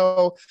of the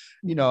show.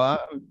 I'm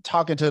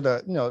talking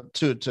to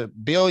to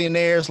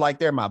billionaires like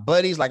they're my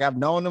buddies, like I've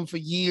known them for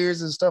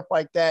years and stuff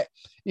like that,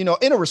 in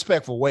a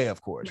respectful way,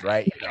 of course,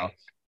 right?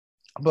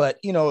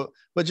 But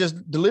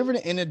just delivering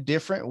it in a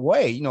different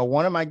way.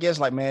 One of my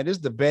guests, like, man, this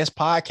is the best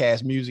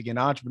podcast music and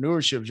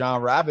entrepreneurship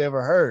genre I've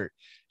ever heard.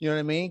 You know what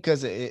I mean?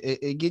 Because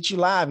it gets you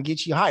live, it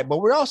gets you hyped.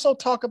 But we also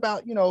talk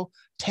about,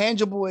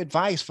 tangible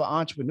advice for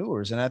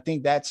entrepreneurs. And I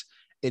think that's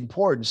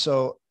important.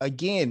 So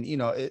again,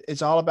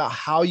 it's all about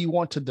how you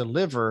want to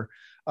deliver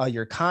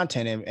your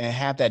content and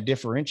have that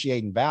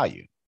differentiating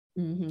value.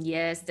 Mm-hmm.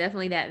 Yes,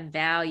 definitely. That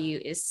value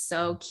is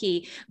so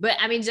key. But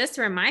I mean, just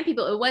to remind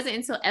people, it wasn't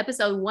until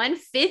episode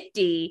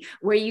 150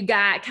 where you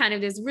got kind of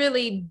this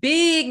really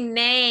big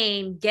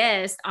name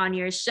guest on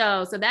your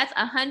show. So that's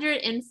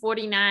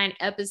 149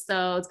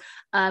 episodes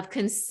of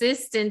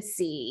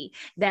consistency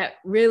that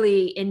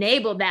really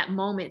enabled that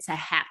moment to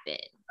happen.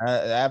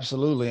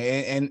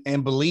 Absolutely.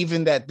 And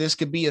believing that this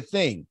could be a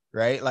thing,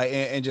 right? Like,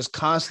 and just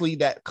constantly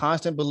that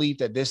constant belief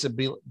that this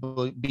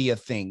would be a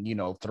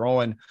thing,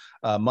 throwing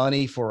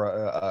money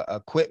for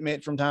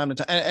equipment from time to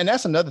time. And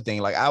that's another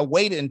thing. Like, I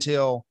waited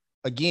until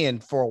again,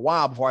 for a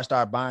while before I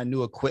started buying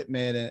new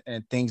equipment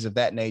and things of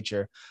that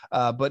nature.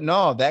 But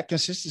no, that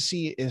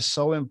consistency is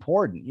so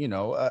important.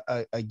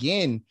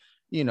 Again,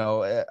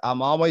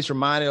 I'm always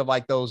reminded of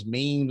like those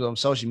memes on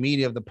social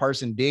media of the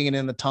person digging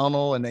in the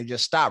tunnel and they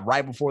just stop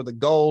right before the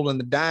gold and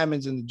the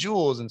diamonds and the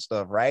jewels and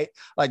stuff, right?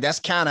 Like that's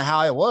kind of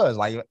how it was.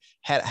 Like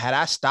had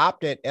I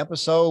stopped at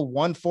episode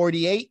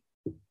 148,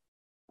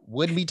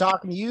 wouldn't be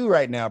talking to you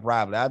right now,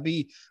 probably. I'd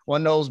be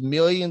one of those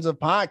millions of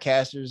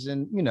podcasters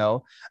and,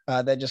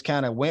 that just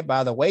kind of went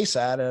by the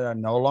wayside and are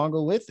no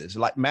longer with us.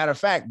 Like, matter of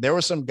fact, there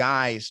were some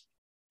guys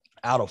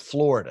out of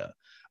Florida.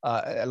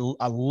 I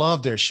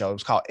love their show. It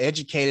was called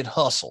Educated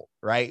Hustle,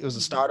 right? It was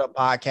a startup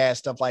podcast,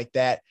 stuff like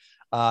that.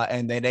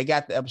 And then they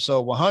got the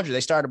episode 100. They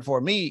started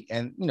before me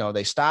and,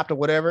 they stopped or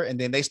whatever. And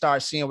then they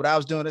started seeing what I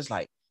was doing. It's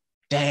like,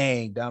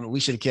 dang, we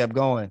should have kept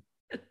going.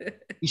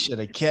 You should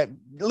have kept,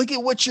 look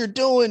at what you're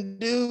doing,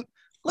 dude.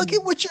 Look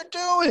at what you're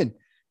doing.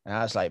 And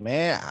I was like,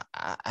 man,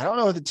 I don't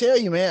know what to tell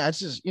you, man. I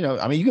just, you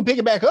can pick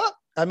it back up.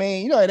 I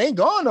mean, it ain't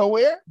going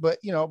nowhere, but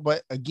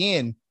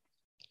again,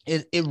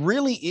 it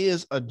really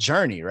is a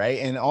journey, right?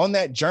 And on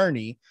that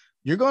journey,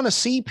 you're going to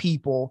see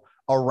people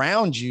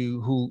around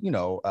you who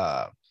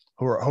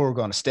are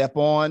going to step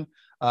on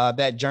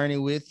that journey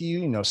with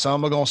you.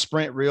 Some are going to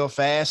sprint real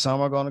fast,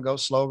 some are going to go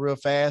slow real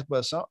fast,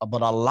 but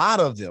a lot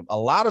of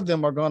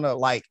them are going to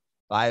like,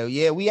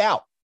 yeah, we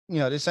out.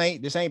 This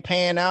ain't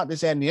panning out,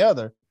 this, that, and the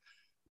other.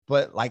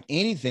 But like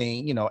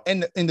anything,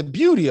 and the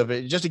beauty of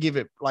it, just to give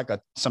it like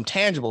some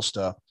tangible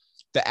stuff,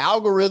 the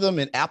algorithm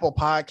in Apple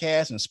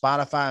Podcasts and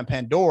Spotify and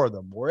Pandora,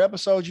 the more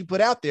episodes you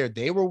put out there,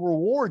 they will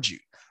reward you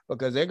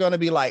because they're going to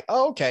be like,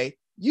 oh, okay,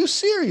 you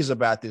serious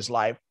about this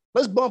life.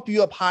 Let's bump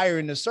you up higher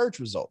in the search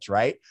results,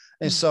 right?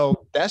 And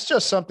so that's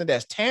just something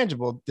that's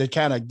tangible to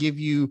kind of give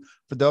you,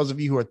 for those of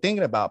you who are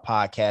thinking about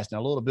podcasting,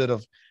 a little bit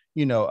of,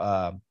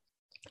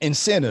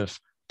 incentive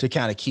to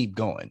kind of keep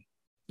going.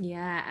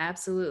 Yeah,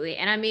 absolutely.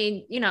 And I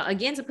mean,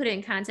 again, to put it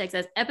in context,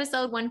 as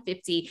episode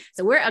 150.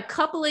 So we're a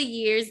couple of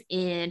years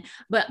in,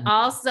 but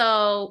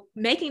also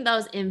making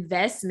those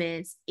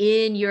investments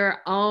in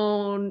your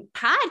own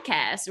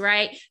podcast,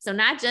 right? So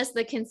not just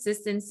the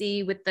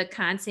consistency with the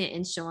content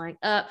and showing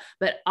up,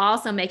 but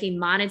also making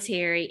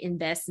monetary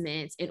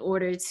investments in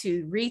order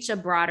to reach a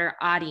broader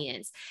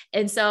audience.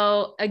 And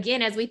so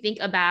again, as we think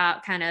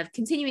about kind of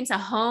continuing to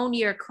hone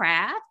your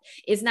craft,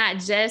 it's not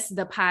just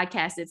the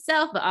podcast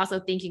itself, but also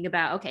thinking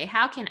about, okay,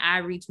 how can I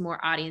reach more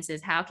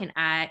audiences? How can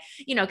I,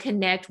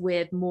 connect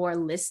with more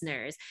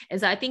listeners? And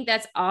so I think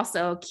that's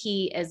also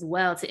key as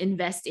well, to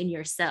invest in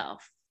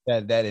yourself.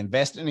 That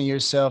investing in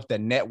yourself,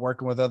 that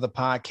networking with other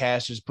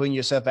podcasters, putting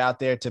yourself out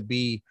there to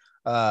be,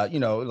 at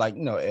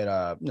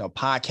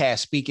podcast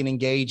speaking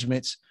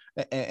engagements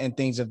and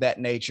things of that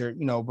nature,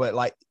 but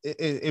like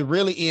it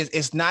really is,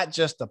 it's not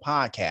just the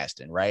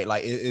podcasting, right?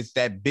 Like it's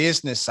that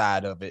business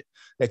side of it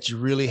that you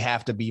really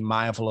have to be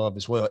mindful of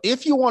as well.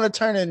 If you want to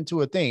turn it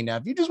into a thing. Now,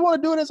 if you just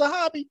want to do it as a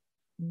hobby,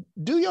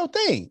 do your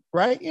thing,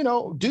 right?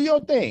 Do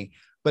your thing.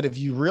 But if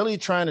you're really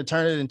trying to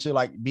turn it into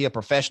like be a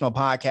professional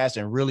podcast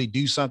and really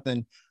do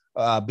something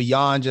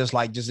beyond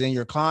just in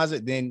your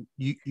closet, then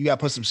you got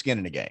to put some skin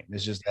in the game.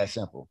 It's just that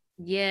simple.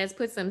 Yes,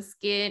 put some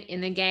skin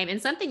in the game.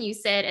 And something you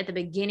said at the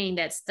beginning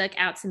that stuck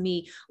out to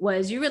me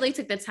was you really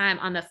took the time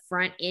on the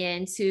front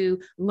end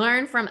to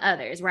learn from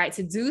others, right?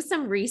 To do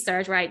some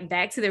research, right?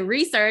 Back to the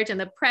research and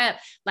the prep,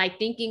 like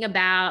thinking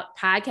about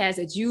podcasts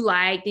that you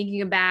like,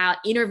 thinking about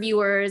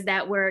interviewers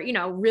that were,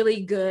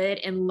 really good,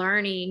 and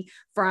learning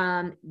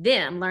from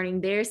them, learning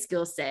their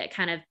skill set,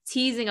 kind of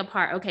teasing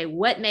apart, okay,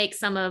 what makes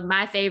some of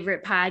my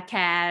favorite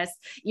podcasts,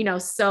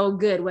 so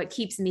good? What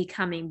keeps me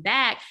coming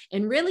back,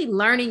 and really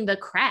learning the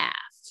craft.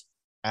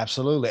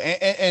 Absolutely.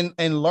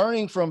 And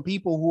learning from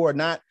people who are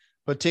not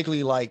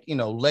particularly like,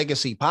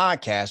 legacy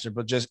podcaster,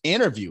 but just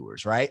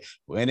interviewers, right?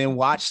 And then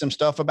watch some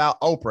stuff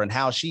about Oprah and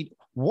how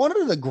one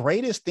of the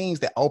greatest things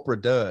that Oprah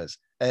does,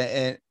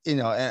 and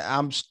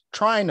I'm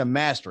trying to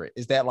master it,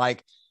 is that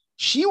like,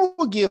 she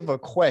will give a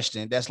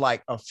question that's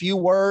like a few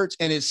words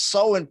and it's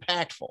so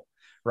impactful,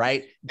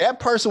 right? That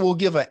person will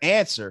give an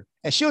answer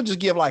and she'll just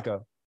give like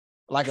a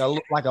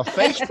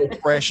facial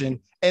expression,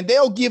 and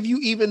they'll give you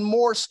even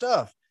more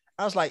stuff.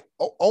 I was like,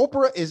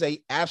 Oprah is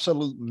a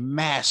absolute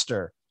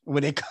master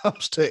when it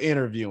comes to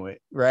interviewing,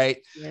 right?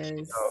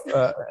 Yes.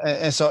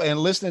 And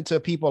listening to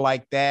people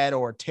like that,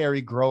 or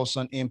Terry Gross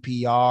on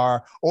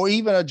NPR, or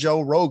even a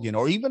Joe Rogan,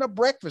 or even a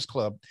Breakfast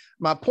Club.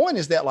 My point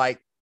is that, like,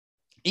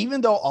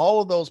 even though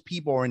all of those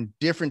people are in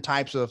different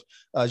types of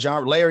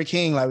genre, Larry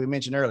King, like we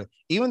mentioned earlier,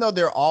 even though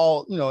they're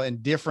all,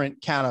 in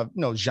different kind of,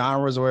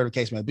 genres or whatever the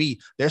case may be,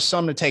 there's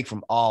something to take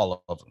from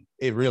all of them.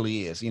 It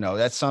really is.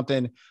 That's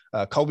something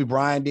Kobe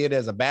Bryant did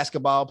as a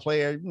basketball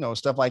player,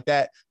 stuff like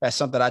that. That's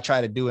something I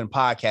try to do in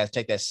podcasts,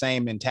 take that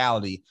same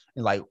mentality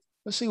and like,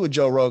 let's see what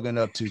Joe Rogan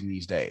up to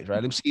these days,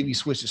 right? Let's see if he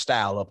switched the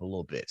style up a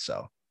little bit.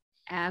 So.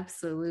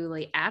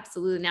 Absolutely.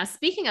 Absolutely. Now,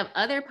 speaking of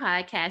other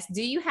podcasts,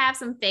 do you have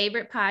some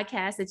favorite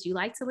podcasts that you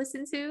like to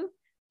listen to?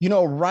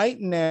 Right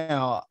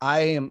now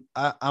I'm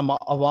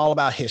all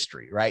about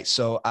history, right?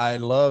 So I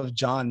love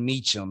John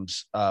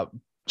Meacham's.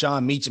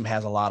 John Meacham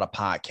has a lot of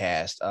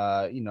podcasts.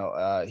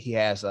 He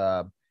has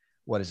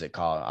what is it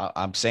called?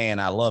 I'm saying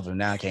I love him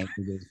now. I can't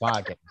think of his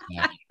podcast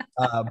now.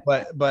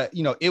 But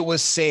it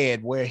was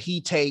said where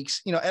he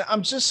takes, and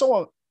I'm just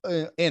so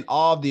in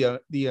awe of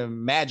the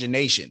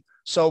imagination.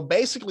 So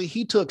basically,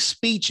 he took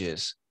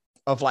speeches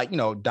of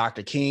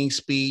Dr. King's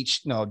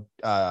speech,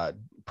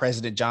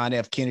 President John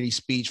F. Kennedy's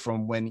speech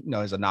from when,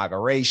 his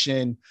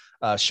inauguration,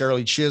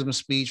 Shirley Chisholm's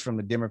speech from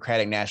the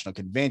Democratic National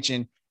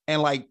Convention,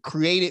 and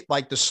created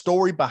the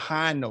story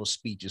behind those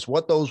speeches,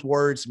 what those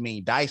words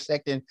mean,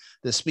 dissecting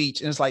the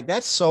speech. And it's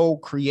that's so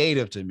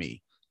creative to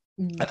me.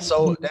 That's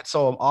so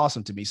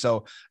awesome to me.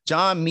 So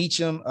John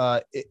Meacham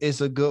is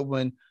a good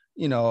one.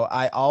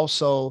 I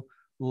also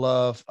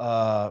love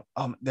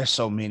there's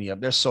so many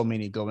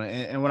good ones.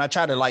 And when I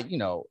try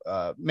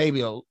to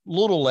maybe a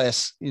little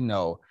less,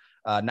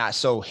 not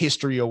so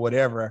history or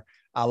whatever,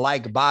 I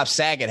like Bob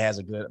Saget has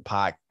a good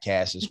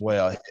podcast as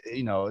well.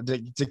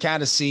 To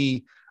kind of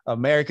see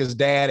America's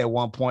Dad at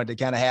one point, to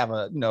kind of have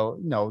a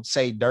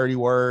say dirty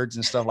words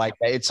and stuff like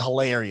that. It's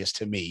hilarious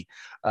to me.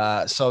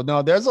 So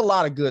no, there's a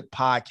lot of good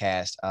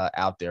podcasts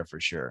out there for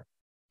sure.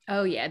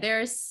 Oh yeah,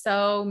 there are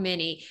so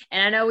many.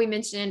 And I know we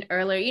mentioned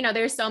earlier,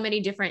 there's so many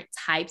different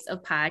types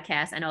of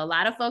podcasts. I know a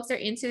lot of folks are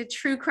into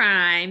true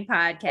crime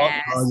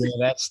podcasts. Oh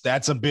yeah,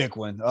 that's a big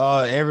one. Oh,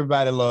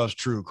 everybody loves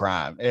true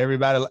crime.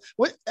 Everybody,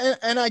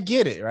 and I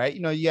get it, right?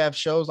 You have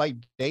shows like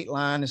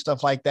Dateline and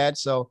stuff like that.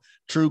 So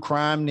true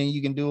crime, then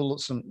you can do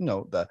some,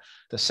 the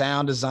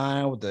sound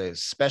design with the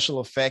special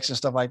effects and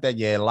stuff like that.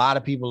 Yeah, a lot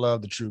of people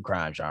love the true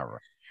crime genre.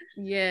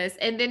 Yes.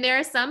 And then there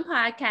are some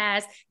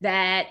podcasts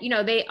that,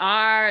 they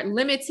are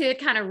limited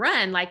kind of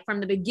run, like from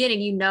the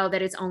beginning, that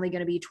it's only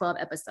going to be 12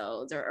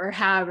 episodes or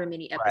however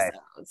many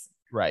episodes.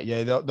 Right.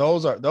 Yeah.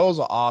 Those are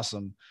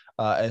awesome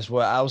as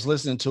well. I was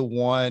listening to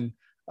one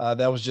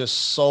that was just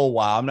so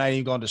wild. I'm not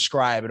even going to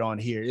describe it on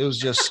here. It was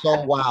just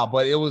so wild,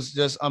 but it was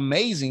just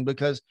amazing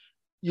because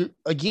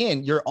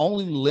you're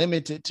only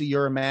limited to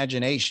your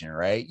imagination,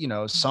 right?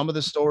 Some of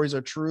the stories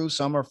are true,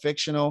 some are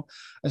fictional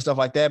and stuff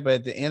like that. But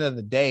at the end of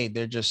the day,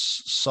 they're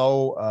just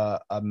so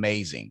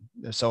amazing.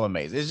 They're so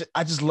amazing.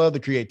 I just love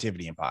the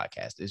creativity in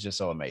podcasts. It's just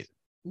so amazing.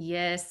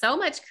 Yes, so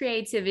much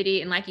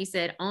creativity. And like you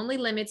said, only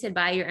limited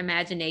by your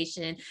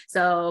imagination.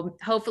 So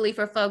hopefully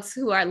for folks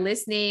who are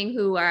listening,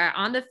 who are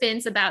on the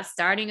fence about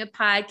starting a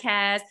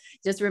podcast,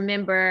 just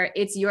remember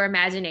it's your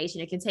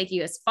imagination. It can take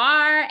you as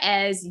far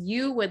as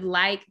you would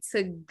like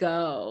to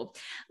go.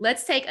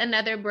 Let's take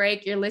another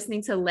break. You're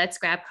listening to Let's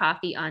Grab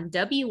Coffee on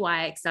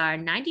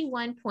WYXR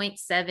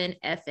 91.7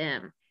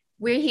 FM.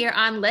 We're here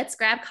on Let's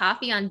Grab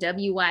Coffee on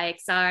WYXR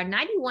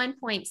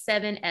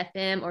 91.7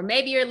 FM, or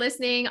maybe you're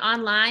listening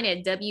online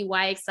at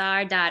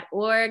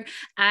WYXR.org.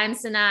 I'm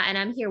Sana, and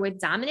I'm here with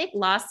Dominic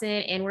Lawson,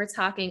 and we're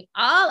talking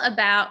all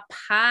about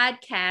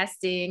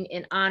podcasting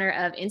in honor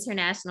of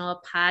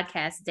International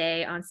Podcast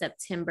Day on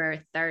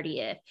September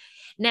 30th.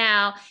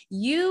 Now,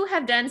 you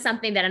have done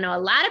something that I know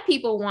a lot of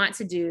people want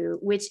to do,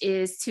 which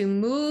is to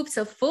move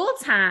to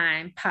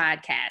full-time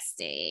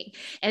podcasting.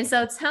 And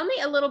so tell me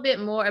a little bit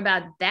more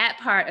about that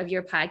part of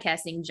your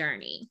podcasting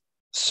journey.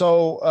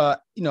 So,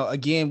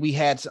 again, we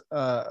had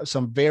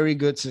some very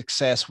good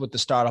success with the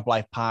Startup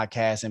Life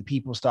podcast, and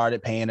people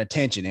started paying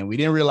attention, and we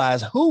didn't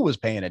realize who was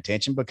paying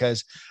attention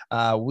because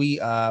we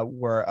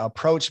were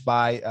approached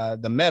by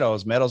the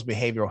Meadows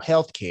Behavioral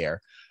Healthcare.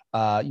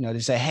 They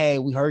say, hey,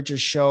 we heard your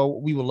show.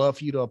 We would love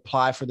for you to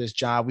apply for this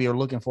job. We are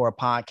looking for a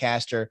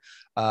podcaster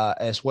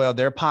as well.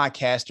 Their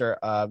podcaster,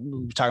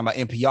 we were talking about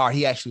NPR.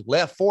 He actually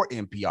left for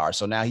NPR.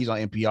 So now he's on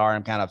NPR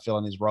and kind of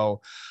filling his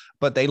role.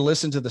 But they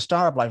listened to the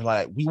Startup Life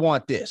like, we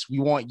want this. We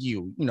want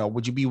you.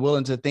 Would you be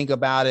willing to think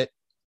about it?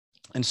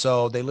 And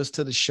so they listened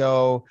to the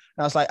show.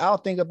 And I was like, I'll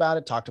think about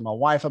it. Talk to my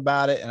wife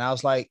about it. And I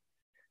was like,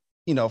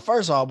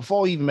 first of all,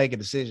 before we even make a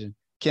decision,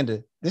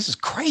 Kenda, this is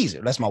crazy.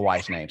 That's my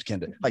wife's name,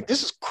 Kenda. Like,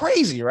 this is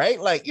crazy, right?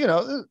 Like,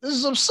 this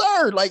is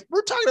absurd. Like,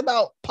 we're talking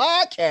about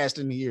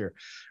podcasting here,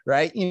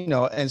 right?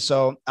 And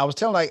so I was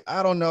telling,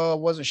 I don't know, I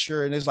wasn't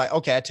sure. And it's like,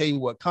 okay, I tell you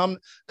what, come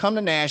to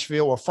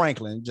Nashville or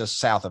Franklin, just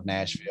south of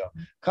Nashville.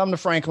 Come to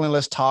Franklin,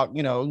 let's talk.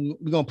 We're going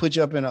to put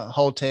you up in a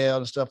hotel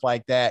and stuff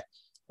like that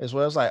as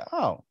well. It's like,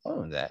 oh,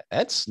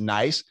 that's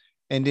nice.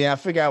 And then I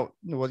figured out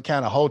what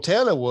kind of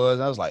hotel it was.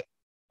 And I was like,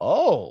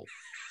 oh,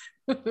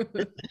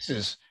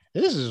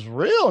 this is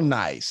real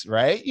nice,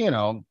 right?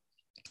 And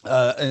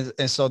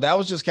so that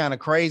was just kind of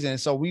crazy. And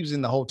so we was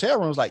in the hotel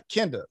room. It was like,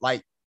 Kenda,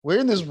 like, we're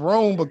in this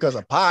room because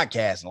of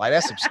podcasting. Like,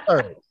 that's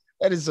absurd.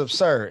 That is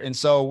absurd. And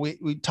so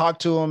we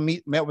talked to him,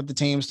 met with the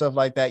team, stuff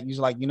like that. He's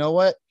like, you know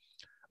what?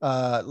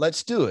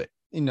 Let's do it.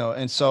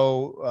 And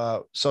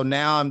so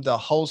now I'm the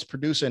host,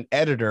 producer, and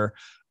editor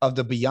of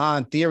the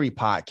Beyond Theory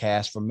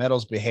podcast for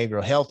Meadows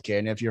Behavioral Healthcare.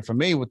 And if you're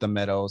familiar with the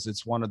Meadows,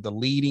 it's one of the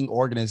leading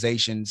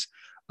organizations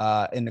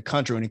in the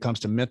country when it comes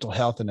to mental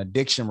health and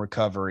addiction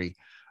recovery.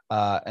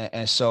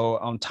 And so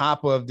on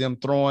top of them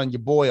throwing your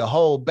boy a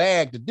whole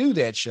bag to do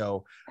that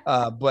show,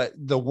 but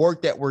the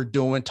work that we're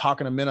doing,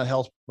 talking to mental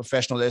health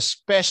professionals,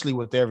 especially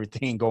with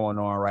everything going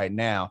on right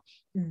now,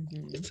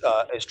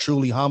 it's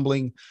truly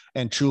humbling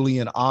and truly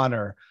an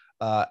honor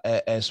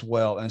as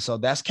well. And so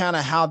that's kind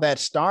of how that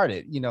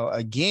started.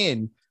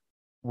 Again,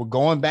 we're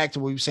going back to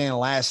what we were saying in the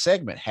last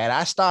segment. Had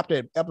I stopped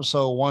at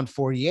episode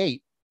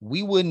 148,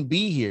 we wouldn't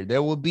be here.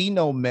 There would be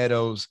no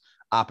Meadows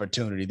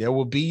opportunity. There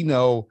will be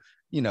no,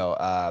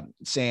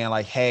 saying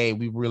like, hey,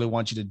 we really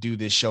want you to do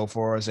this show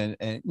for us. And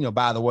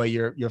by the way,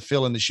 you're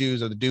filling the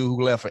shoes of the dude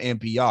who left for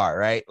NPR,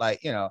 right?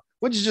 Like,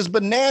 which is just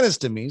bananas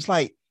to me. It's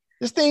like,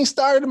 this thing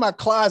started in my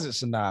closet,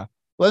 Sanaa.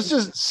 Let's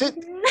just sit.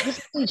 This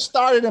thing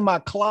started in my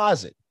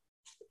closet.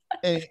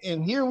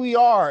 And here we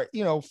are,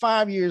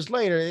 5 years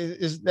later.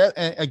 Is that,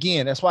 and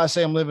again, that's why I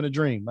say I'm living a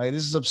dream. Like,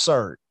 this is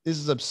absurd. This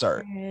is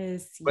absurd.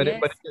 Yes, but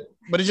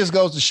it just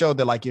goes to show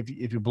that, like, if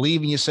you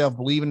believe in yourself,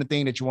 believe in the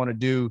thing that you want to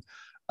do,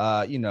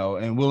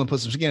 and willing to put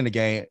some skin in the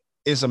game,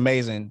 it's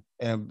amazing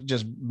and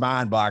just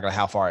mind-boggling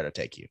how far it'll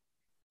take you.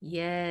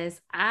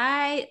 Yes,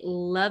 I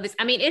love this.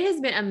 I mean, it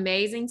has been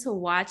amazing to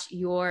watch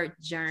your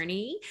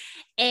journey.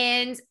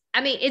 And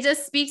I mean, it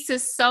just speaks to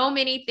so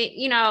many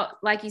things,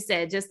 like you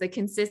said, just the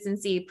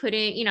consistency,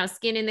 putting,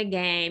 skin in the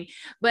game.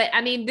 But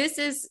I mean, this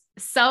is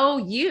so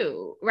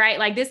you, right?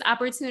 Like, this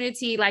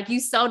opportunity, like, you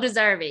so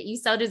deserve it. You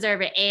so deserve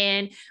it.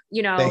 And,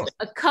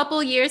 a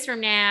couple years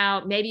from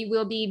now, maybe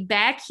we'll be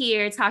back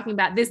here talking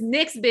about this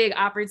next big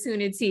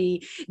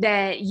opportunity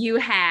that you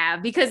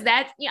have, because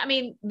that's,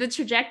 the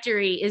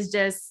trajectory is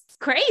just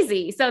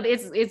crazy. So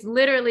it's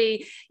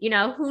literally,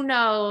 who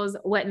knows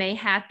what may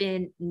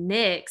happen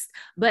next,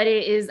 but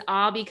it's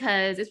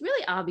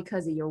really all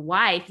because of your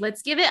wife.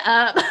 Let's give it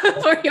up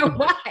for your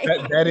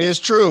wife. That is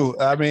true.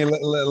 I mean,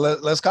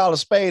 let's call a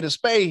spade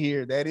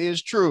here. That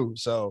is true.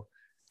 So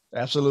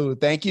absolutely.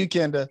 Thank you,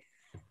 Kenda.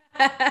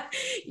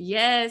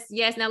 Yes.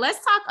 Now let's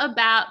talk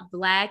about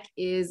Black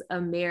is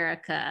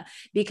America,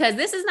 because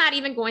this is not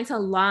even going to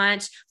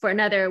launch for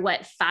another,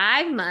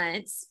 5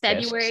 months,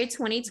 February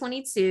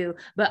 2022,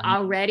 but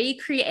already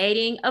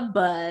creating a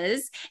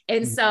buzz.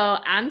 And so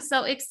I'm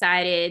so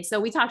excited. So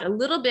we talked a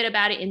little bit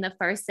about it in the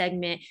first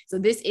segment. So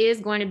this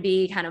is going to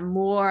be kind of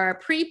more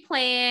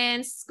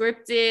pre-planned,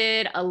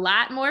 scripted, a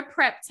lot more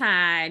prep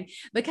time,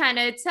 but kind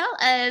of tell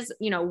us,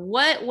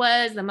 what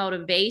was the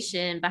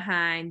motivation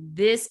behind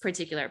this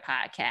particular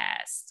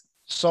podcast?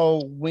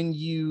 So when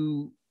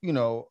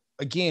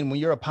again, when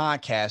you're a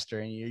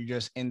podcaster and you're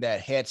just in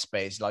that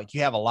headspace, like,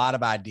 you have a lot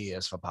of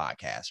ideas for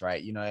podcasts,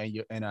 right?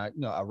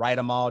 I write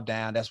them all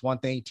down. That's one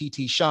thing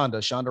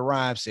Shonda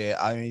Rhimes said.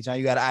 Anytime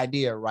you got an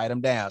idea, write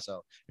them down.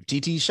 So if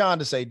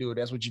Shonda say do it,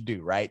 that's what you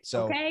do, right?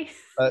 So, okay.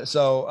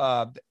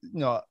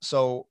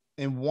 So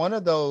in one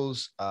of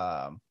those,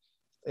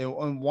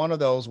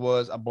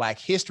 was a Black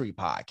History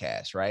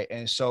podcast, right?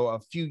 And so a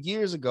few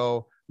years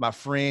ago, my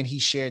friend, he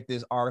shared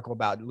this article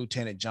about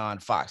Lieutenant John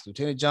Fox.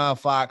 Lieutenant John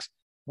Fox,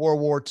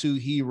 World War II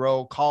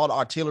hero, called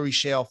artillery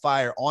shell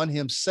fire on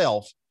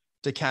himself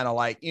to kind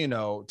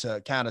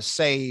of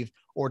save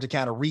or to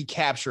kind of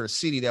recapture a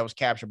city that was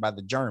captured by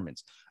the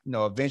Germans.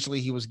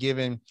 Eventually he was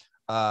given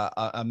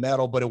a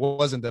medal, but it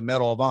wasn't the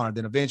Medal of Honor.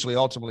 Then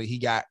ultimately he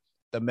got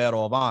the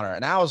Medal of Honor.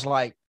 And I was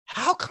like,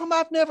 how come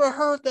I've never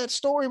heard that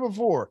story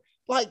before?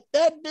 Like,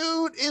 that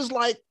dude is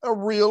like a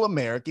real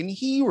American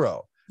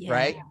hero,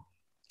 right?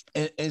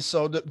 And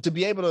so to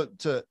be able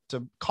to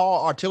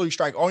call artillery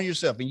strike on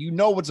yourself, and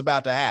what's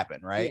about to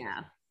happen, right?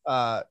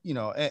 Yeah.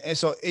 And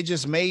so it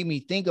just made me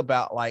think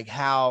about, like,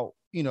 how,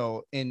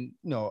 in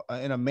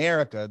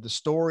America, the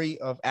story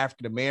of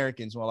African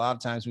Americans, well, a lot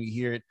of times we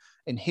hear it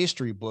in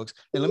history books.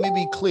 And let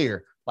me be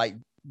clear, like,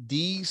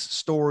 these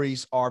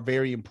stories are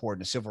very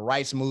important. The civil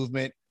rights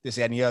movement, this,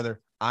 that, and the other.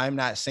 I'm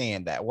not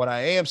saying that. What I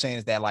am saying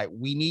is that, like,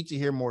 we need to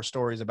hear more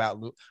stories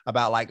about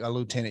like a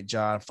Lieutenant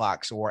John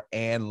Fox or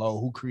Ann Lowe,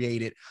 who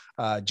created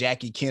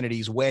Jackie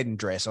Kennedy's wedding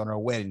dress on her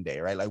wedding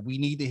day, right? Like, we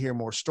need to hear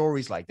more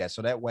stories like that,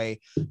 so that way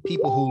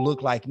people who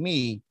look like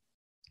me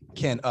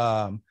can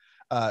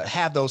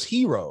have those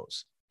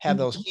heroes,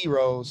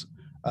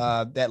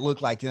 that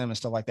look like them and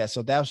stuff like that.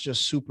 So that was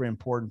just super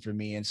important for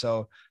me. And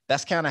so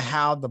that's kind of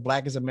how the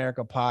Black is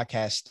America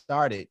podcast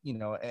started,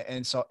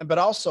 and so, but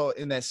also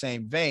in that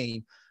same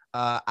vein,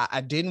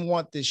 I didn't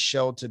want this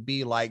show to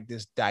be like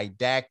this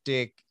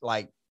didactic,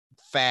 like,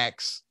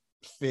 facts,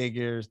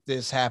 figures,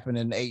 this happened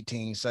in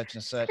 18 such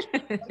and such.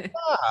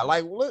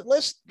 Like,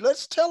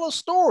 let's tell a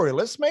story.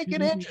 Let's make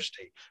it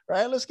interesting,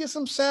 right? Let's get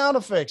some sound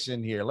effects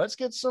in here. Let's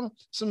get some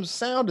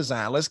sound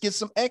design. Let's get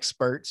some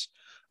experts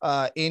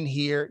in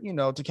here,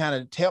 to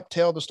kind of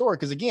tell the story.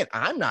 Because again,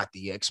 I'm not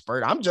the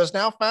expert. I'm just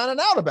now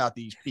finding out about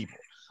these people,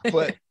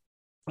 but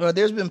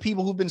there's been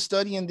people who've been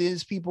studying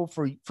these people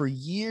for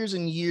years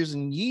and years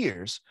and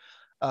years,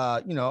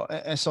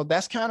 and so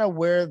that's kind of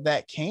where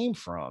that came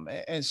from.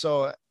 And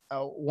so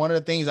one of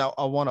the things I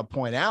want to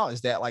point out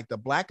is that, like, the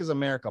Black is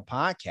America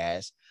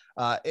podcast,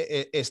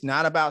 it's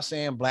not about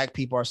saying Black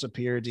people are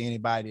superior to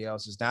anybody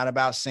else. It's not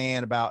about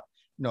saying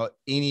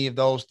any of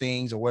those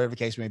things or whatever the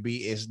case may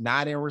be is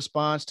not in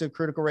response to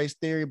critical race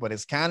theory, but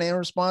it's kind of in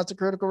response to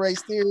critical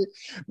race theory.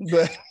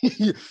 But,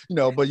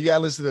 but you got to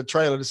listen to the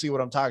trailer to see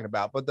what I'm talking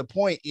about. But the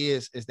point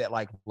is that,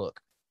 like, look,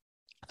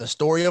 the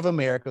story of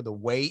America, the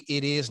way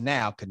it is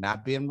now, could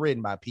not be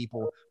written by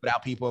people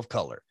without people of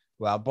color,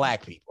 without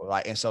Black people.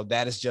 Like, and so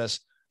that is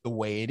just the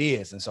way it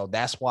is. And so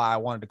that's why I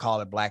wanted to call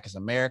it Black is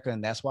America.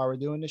 And that's why we're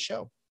doing this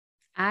show.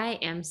 I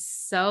am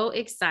so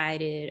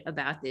excited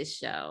about this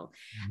show.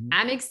 Mm-hmm.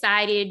 I'm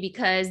excited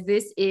because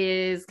this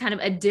is kind of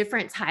a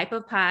different type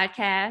of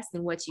podcast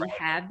than what you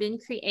have been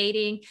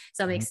creating.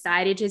 So I'm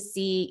excited to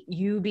see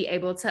you be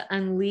able to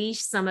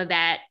unleash some of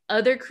that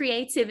other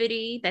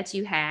creativity that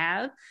you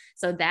have.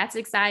 So that's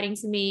exciting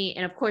to me.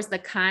 And of course, the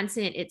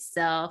content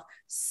itself,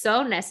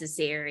 so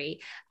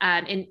necessary.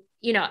 And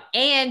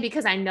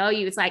because I know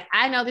you, it's like,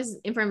 I know this is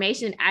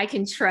information I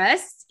can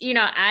trust.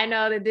 I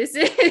know that this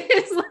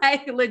is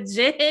like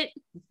legit.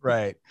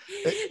 Right.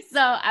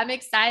 So I'm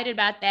excited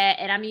about that.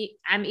 And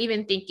I'm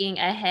even thinking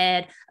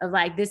ahead of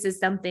like, this is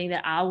something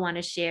that I want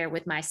to share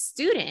with my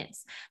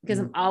students, because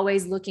I'm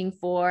always looking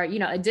for,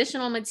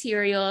 additional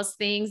materials,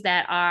 things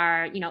that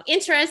are,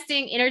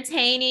 interesting,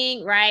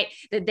 entertaining, right?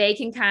 That they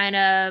can kind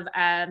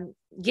of,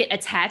 get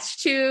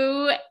attached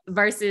to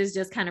versus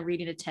just kind of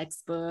reading a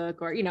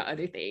textbook or,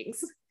 other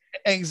things.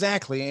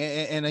 Exactly.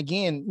 And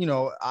again,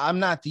 I'm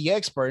not the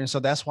expert. And so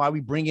that's why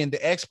we bring in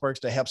the experts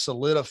to help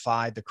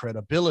solidify the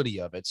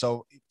credibility of it.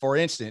 So for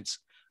instance,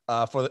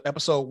 for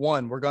episode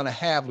 1, we're going to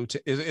have,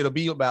 it'll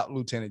be about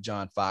Lieutenant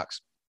John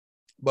Fox,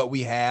 but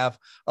we have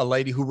a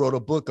lady who wrote a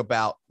book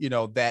about,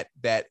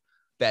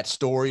 that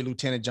story,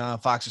 Lieutenant John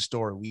Fox's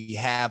story. We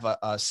have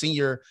a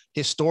senior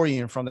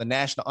historian from the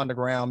National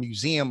Underground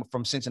Museum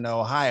from Cincinnati,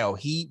 Ohio.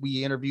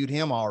 We interviewed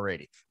him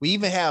already. We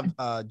even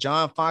have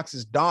John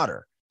Fox's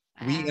daughter.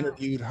 Wow. We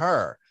interviewed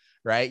her,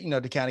 right?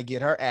 To kind of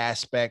get her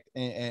aspect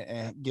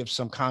and give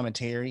some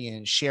commentary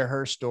and share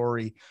her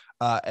story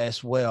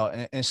as well.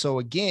 And so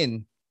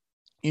again,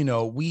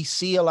 we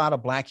see a lot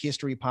of Black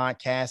history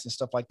podcasts and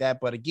stuff like that.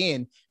 But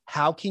again,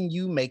 how can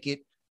you make it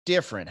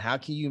different? How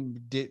can you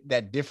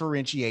that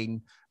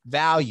differentiating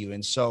value?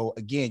 And so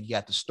again, you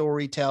got the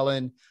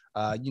storytelling,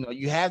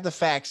 you have the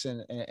facts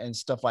and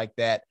stuff like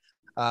that.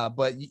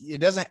 But it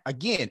doesn't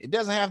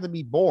have to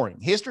be boring.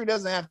 History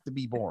doesn't have to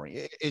be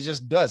boring. It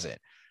just doesn't.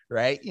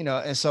 Right.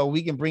 And so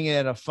we can bring it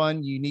in a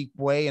fun, unique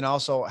way and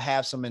also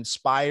have some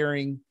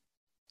inspiring,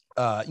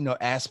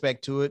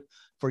 aspect to it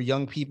for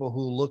young people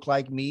who look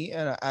like me.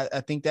 And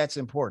I think that's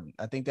important.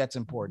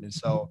 And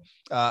so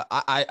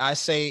I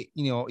say,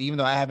 even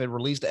though I haven't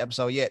released the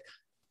episode yet,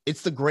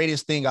 it's the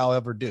greatest thing I'll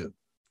ever do.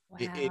 Wow.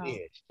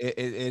 It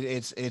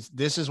is. It's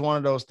this is one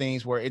of those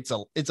things where it's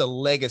a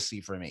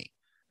legacy for me.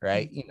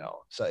 Right.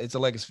 So it's a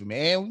legacy for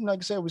me. And like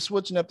I said, we're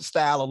switching up the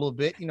style a little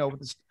bit,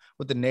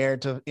 with the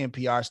narrative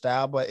NPR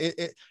style, but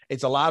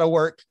it's a lot of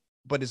work,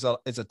 but it's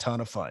a ton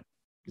of fun.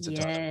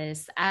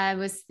 Yes. I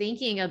was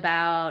thinking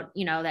about,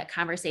 that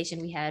conversation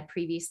we had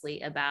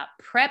previously about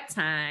prep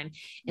time.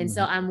 And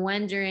so I'm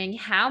wondering,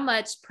 how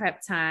much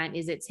prep time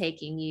is it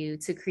taking you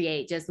to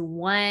create just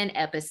one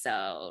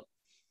episode?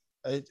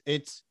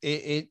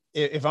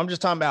 If I'm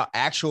just talking about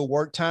actual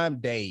work time,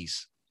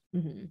 days.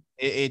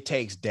 It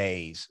takes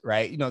days,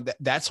 right?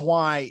 That's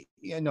why,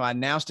 I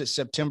announced it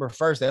September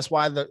 1st. That's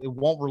why it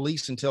won't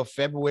release until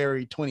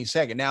February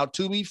 22nd. Now,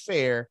 to be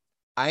fair,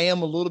 I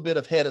am a little bit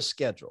ahead of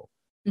schedule,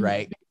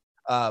 right?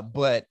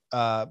 But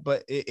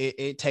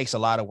it takes a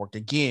lot of work.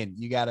 Again,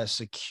 you got to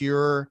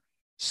secure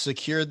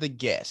the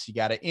guests. You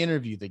got to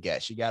interview the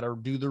guests. You got to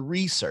do the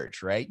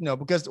research, right?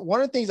 Because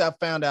one of the things I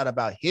found out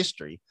about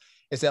history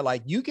is that,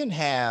 like, you can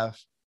have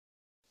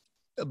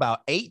about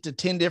 8 to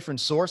 10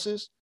 different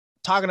sources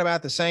talking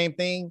about the same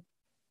thing.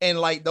 And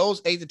like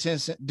those 8 to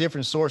 10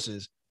 different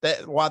sources,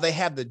 that while they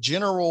have the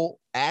general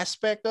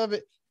aspect of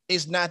it,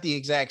 it's not the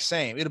exact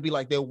same. It'll be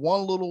like that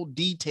one little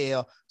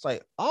detail. It's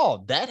like,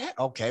 oh,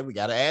 okay, we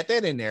got to add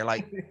that in there.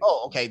 Like,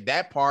 oh, okay,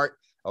 that part.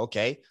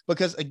 Okay.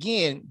 Because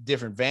again,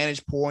 different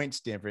vantage points,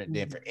 different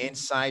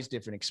insights,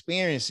 different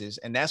experiences.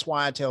 And that's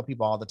why I tell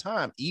people all the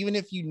time, even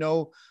if you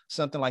know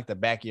something like the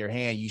back of your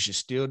hand, you should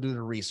still do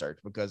the research,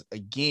 because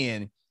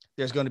again,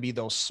 there's going to be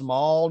those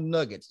small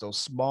nuggets, those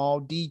small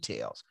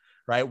details,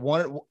 right?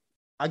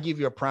 I'll give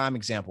you a prime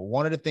example.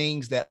 One of the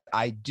things that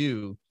I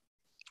do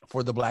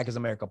for the Black is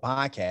America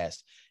podcast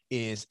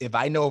is, if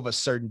I know of a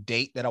certain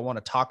date that I want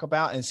to talk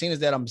about, and seeing as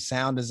that I'm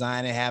sound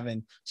designing,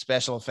 having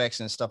special effects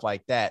and stuff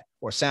like that,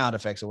 or sound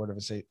effects or whatever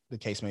the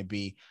case may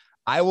be,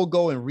 I will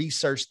go and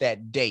research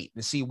that date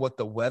to see what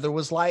the weather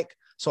was like,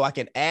 so I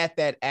can add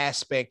that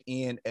aspect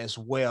in as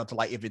well, to,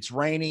 like, if it's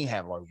raining,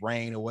 have like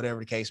rain or whatever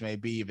the case may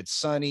be. If it's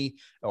sunny,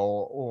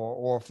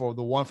 or for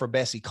the one for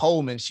Bessie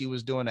Coleman, she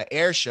was doing an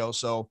air show.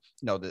 So,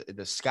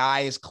 the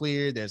sky is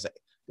clear. There's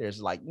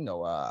like,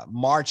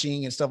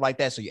 marching and stuff like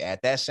that. So you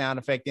add that sound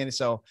effect in it.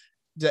 So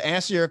to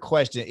answer your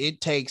question,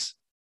 it takes,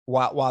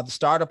 while the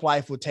startup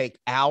life would take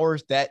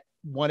hours, that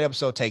one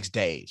episode takes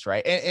days.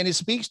 Right. And it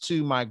speaks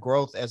to my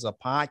growth as a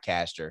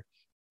podcaster,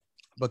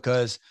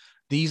 because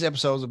these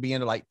episodes will be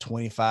into like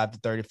 25 to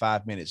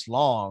 35 minutes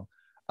long.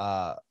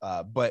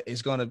 But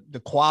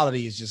the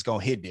quality is just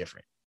going to hit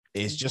different.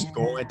 It's just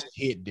going to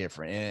hit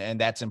different. And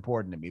that's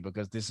important to me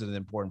because this is an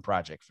important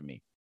project for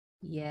me.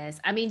 Yes.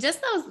 I mean, just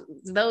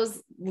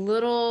those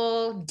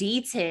little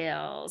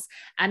details.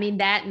 I mean,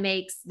 that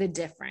makes the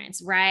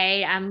difference,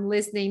 right? I'm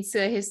listening to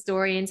a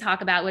historian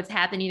talk about what's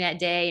happening that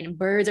day, and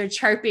birds are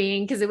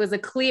chirping because it was a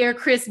clear,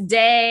 crisp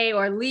day,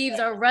 or leaves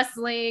are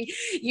rustling.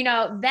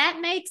 That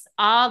makes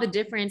all the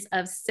difference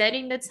of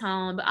setting the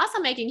tone, but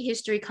also making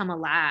history come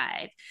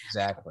alive.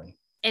 Exactly.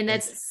 And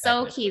that's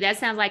so key. That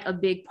sounds like a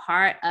big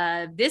part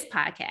of this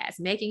podcast,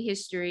 making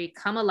history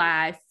come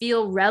alive,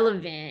 feel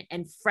relevant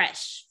and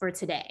fresh for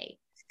today.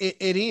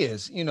 It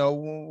is,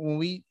 when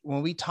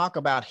we talk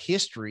about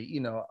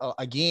history,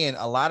 again,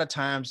 a lot of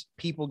times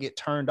people get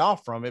turned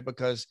off from it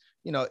because,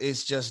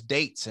 it's just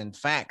dates and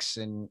facts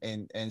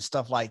and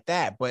stuff like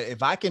that. But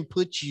if I can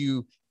put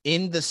you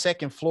in the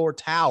second floor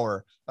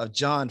tower of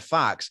John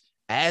Fox,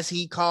 as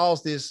he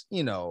calls this,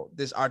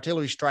 this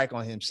artillery strike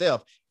on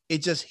himself,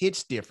 it just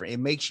hits different.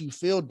 It makes you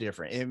feel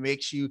different. It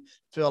makes you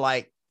feel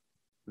like,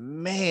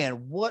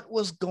 man, what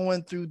was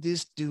going through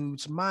this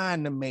dude's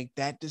mind to make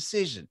that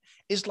decision?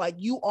 It's like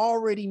you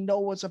already know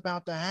what's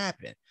about to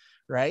happen,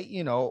 right?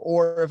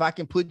 Or if I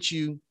can put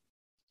you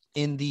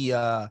in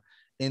the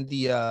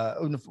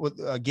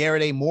with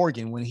Garrett A.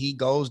 Morgan when he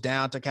goes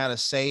down to kind of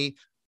say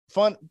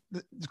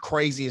the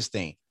craziest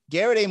thing.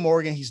 Garrett A.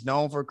 Morgan, he's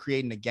known for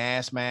creating the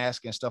gas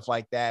mask and stuff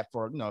like that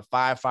for,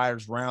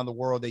 firefighters around the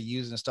world they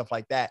use and stuff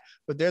like that.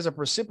 But there's a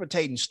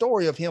precipitating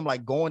story of him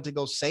like going to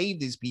go save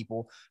these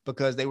people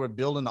because they were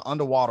building an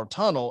underwater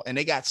tunnel and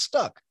they got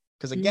stuck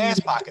because a gas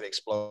pocket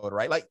exploded,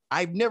 right? Like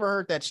I've never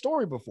heard that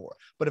story before.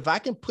 But if I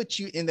can put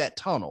you in that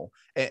tunnel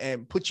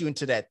and put you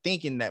into that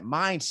thinking, that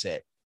mindset,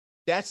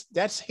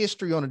 that's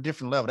history on a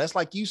different level. That's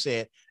like you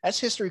said, that's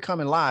history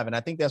coming live. And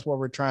I think that's what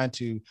we're trying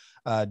to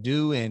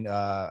do. And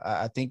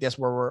I think that's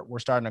where we're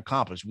starting to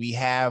accomplish. We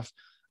have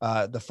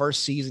the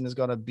first season is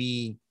going to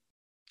be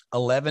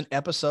 11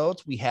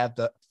 episodes. We have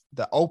the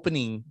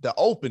opening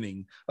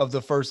of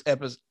the first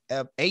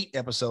 8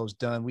 episodes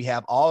done. We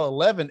have all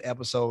 11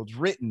 episodes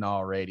written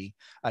already.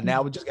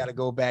 Now we just got to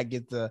go back,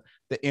 get the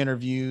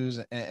interviews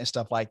and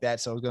stuff like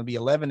that. So it's going to be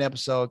 11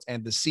 episodes,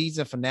 and the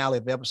season finale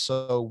of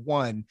episode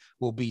 1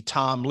 will be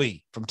Tom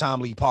Lee from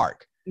Tom Lee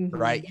Park,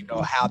 right?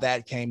 How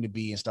that came to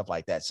be and stuff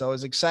like that. So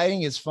it's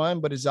exciting, it's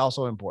fun, but it's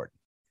also important.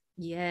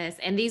 Yes.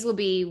 And these will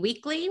be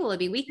weekly. Will it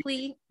be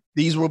weekly?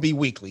 These will be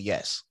weekly.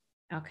 Yes.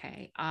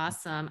 Okay,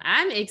 awesome.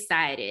 I'm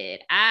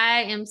excited.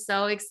 I am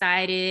so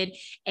excited.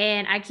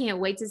 And I can't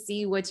wait to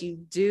see what you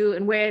do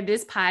and where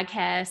this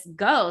podcast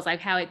goes, like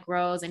how it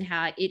grows and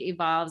how it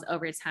evolves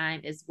over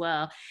time as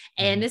well.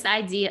 And this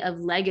idea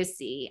of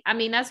legacy. I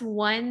mean, that's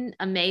one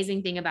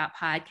amazing thing about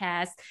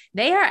podcasts.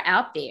 They are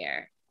out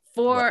there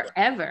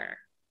forever.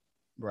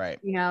 Right.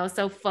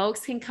 So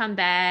folks can come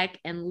back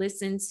and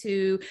listen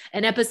to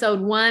an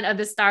episode 1 of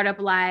the Startup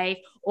Life,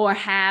 or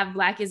have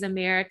Black is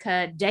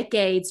America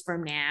decades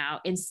from now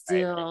and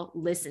still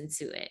listen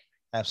to it.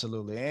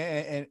 Absolutely.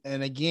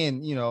 And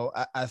again,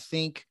 I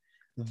think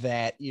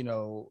that,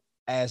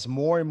 as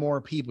more and more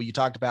people, you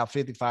talked about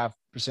 55%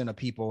 of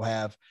people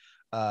have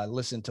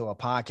listen to a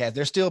podcast.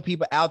 There's still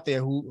people out there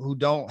who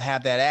don't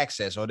have that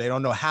access, or they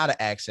don't know how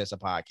to access a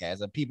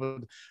podcast. And people,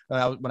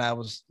 when I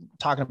was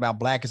talking about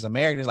Black is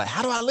American, it's like,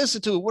 how do I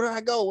listen to it? Where do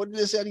I go? What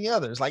this and the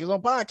other? It's like, it's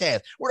on podcast.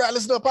 Where do I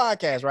listen to a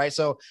podcast? Right.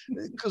 So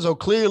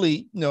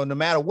clearly, no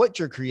matter what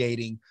you're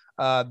creating,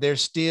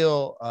 there's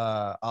still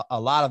a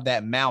lot of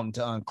that mountain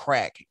to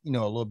uncrack, a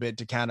little bit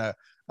to kind of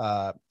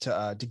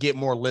to get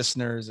more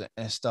listeners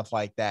and stuff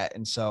like that.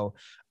 And so,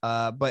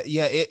 but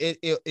yeah,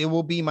 it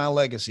will be my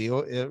legacy.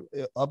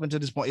 Up until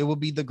this point, it will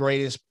be the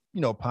greatest,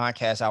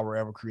 podcast I will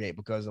ever create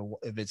because of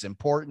its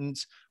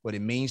importance, what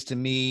it means to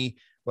me,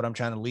 what I'm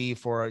trying to leave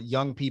for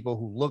young people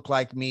who look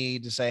like me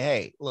to say,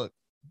 hey, look,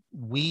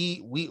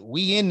 we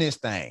in this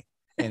thing.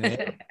 And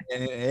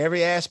in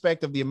every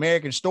aspect of the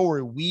American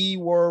story, we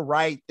were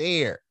right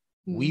there.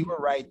 We were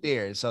right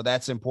there. So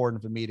that's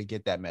important for me to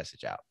get that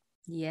message out.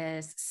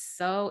 Yes,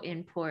 so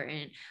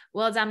important.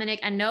 Well,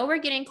 Dominic, I know we're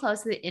getting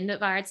close to the end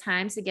of our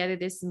time together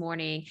this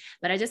morning,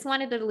 but I just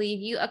wanted to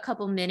leave you a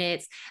couple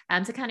minutes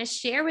to kind of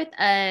share with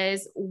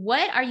us,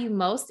 what are you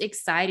most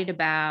excited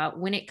about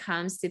when it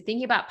comes to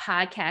thinking about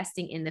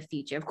podcasting in the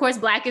future? Of course,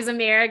 Black is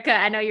America.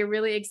 I know you're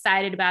really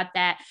excited about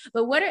that,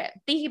 but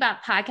thinking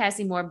about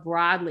podcasting more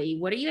broadly,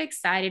 what are you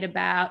excited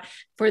about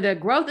for the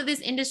growth of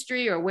this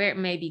industry, or where it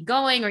may be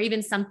going, or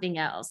even something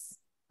else?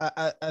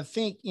 I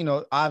think,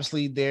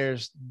 obviously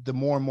there's the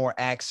more and more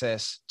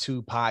access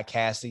to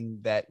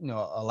podcasting that,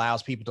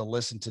 allows people to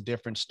listen to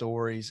different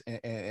stories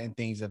and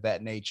things of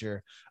that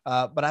nature.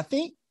 But I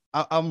think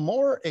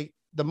the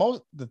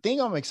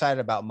thing I'm excited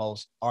about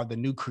most are the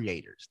new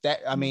creators.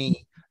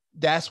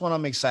 That's what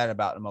I'm excited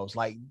about the most.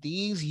 Like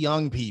these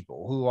young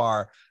people who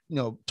are,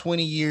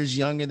 20 years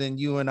younger than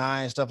you and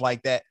I and stuff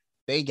like that.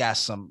 they got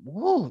some,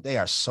 they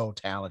are so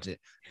talented.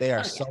 They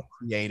are so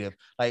creative.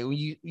 Like when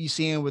you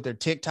see them with their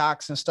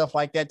TikToks and stuff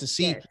like that, to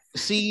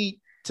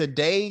see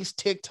today's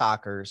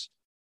TikTokers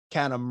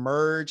kind of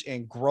merge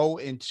and grow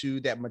into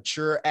that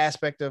mature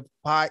aspect of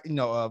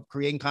of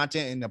creating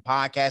content in the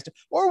podcast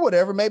or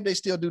whatever. Maybe they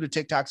still do the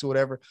TikToks or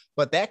whatever,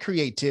 but that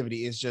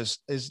creativity is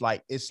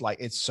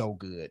it's so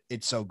good.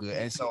 It's so good.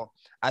 And so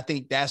I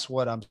think that's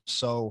what I'm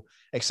so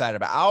excited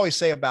about. I always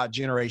say about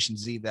Generation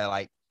Z that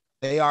like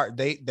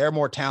they're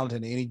more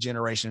talented than any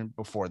generation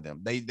before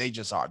them. They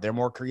just are. They're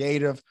more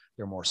creative.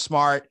 They're more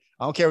smart.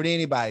 I don't care what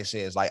anybody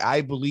says. Like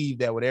I believe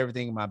that with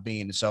everything in my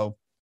being. And so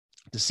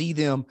to see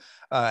them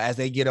as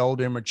they get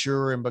older and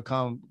mature and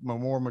become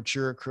more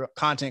mature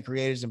content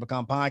creators and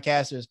become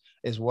podcasters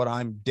is what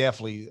I'm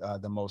definitely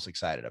the most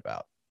excited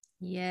about.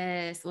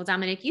 Yes. Well,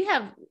 Dominic, you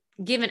have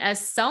given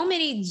us so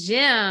many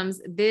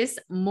gems this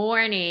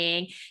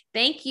morning.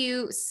 Thank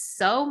you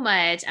so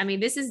much. I mean,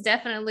 this is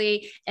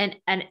definitely an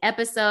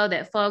episode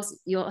that folks,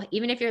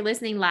 even if you're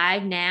listening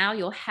live now,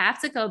 you'll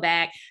have to go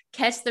back,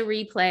 catch the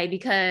replay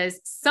because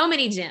so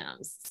many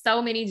gems.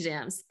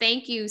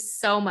 Thank you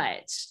so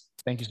much.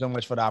 Thank you so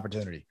much for the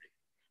opportunity.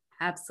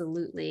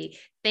 Absolutely.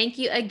 Thank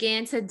you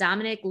again to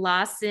Dominic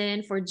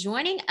Lawson for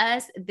joining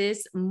us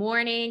this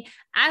morning.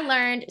 I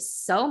learned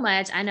so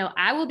much. I know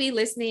I will be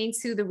listening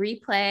to the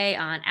replay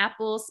on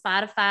Apple,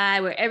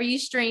 Spotify, wherever you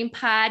stream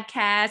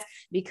podcasts,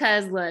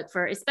 because look,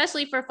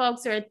 especially for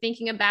folks who are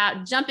thinking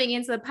about jumping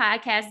into the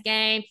podcast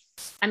game,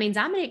 I mean,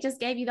 Dominic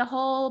just gave you the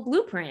whole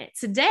blueprint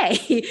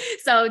today.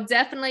 So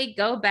definitely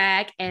go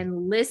back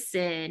and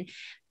listen.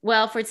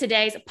 Well, for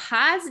today's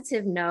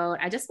positive note,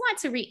 I just want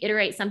to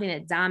reiterate something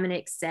that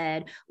Dominic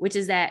said, which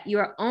is that you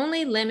are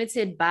only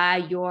limited by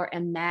your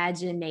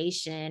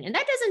imagination. And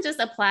that doesn't just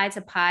apply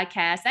to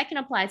podcasts. That can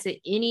apply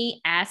to any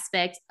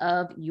aspect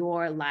of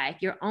your life.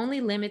 You're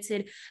only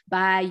limited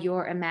by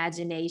your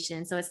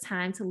imagination. So it's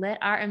time to let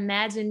our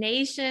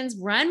imaginations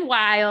run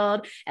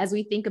wild as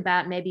we think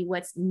about maybe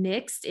what's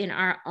next in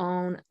our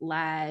own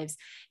lives.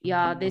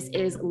 Y'all, this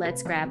is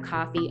Let's Grab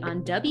Coffee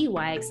on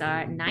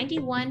WYXR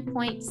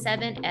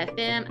 91.7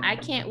 FM. I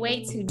can't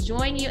wait to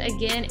join you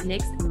again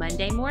next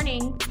Monday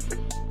morning.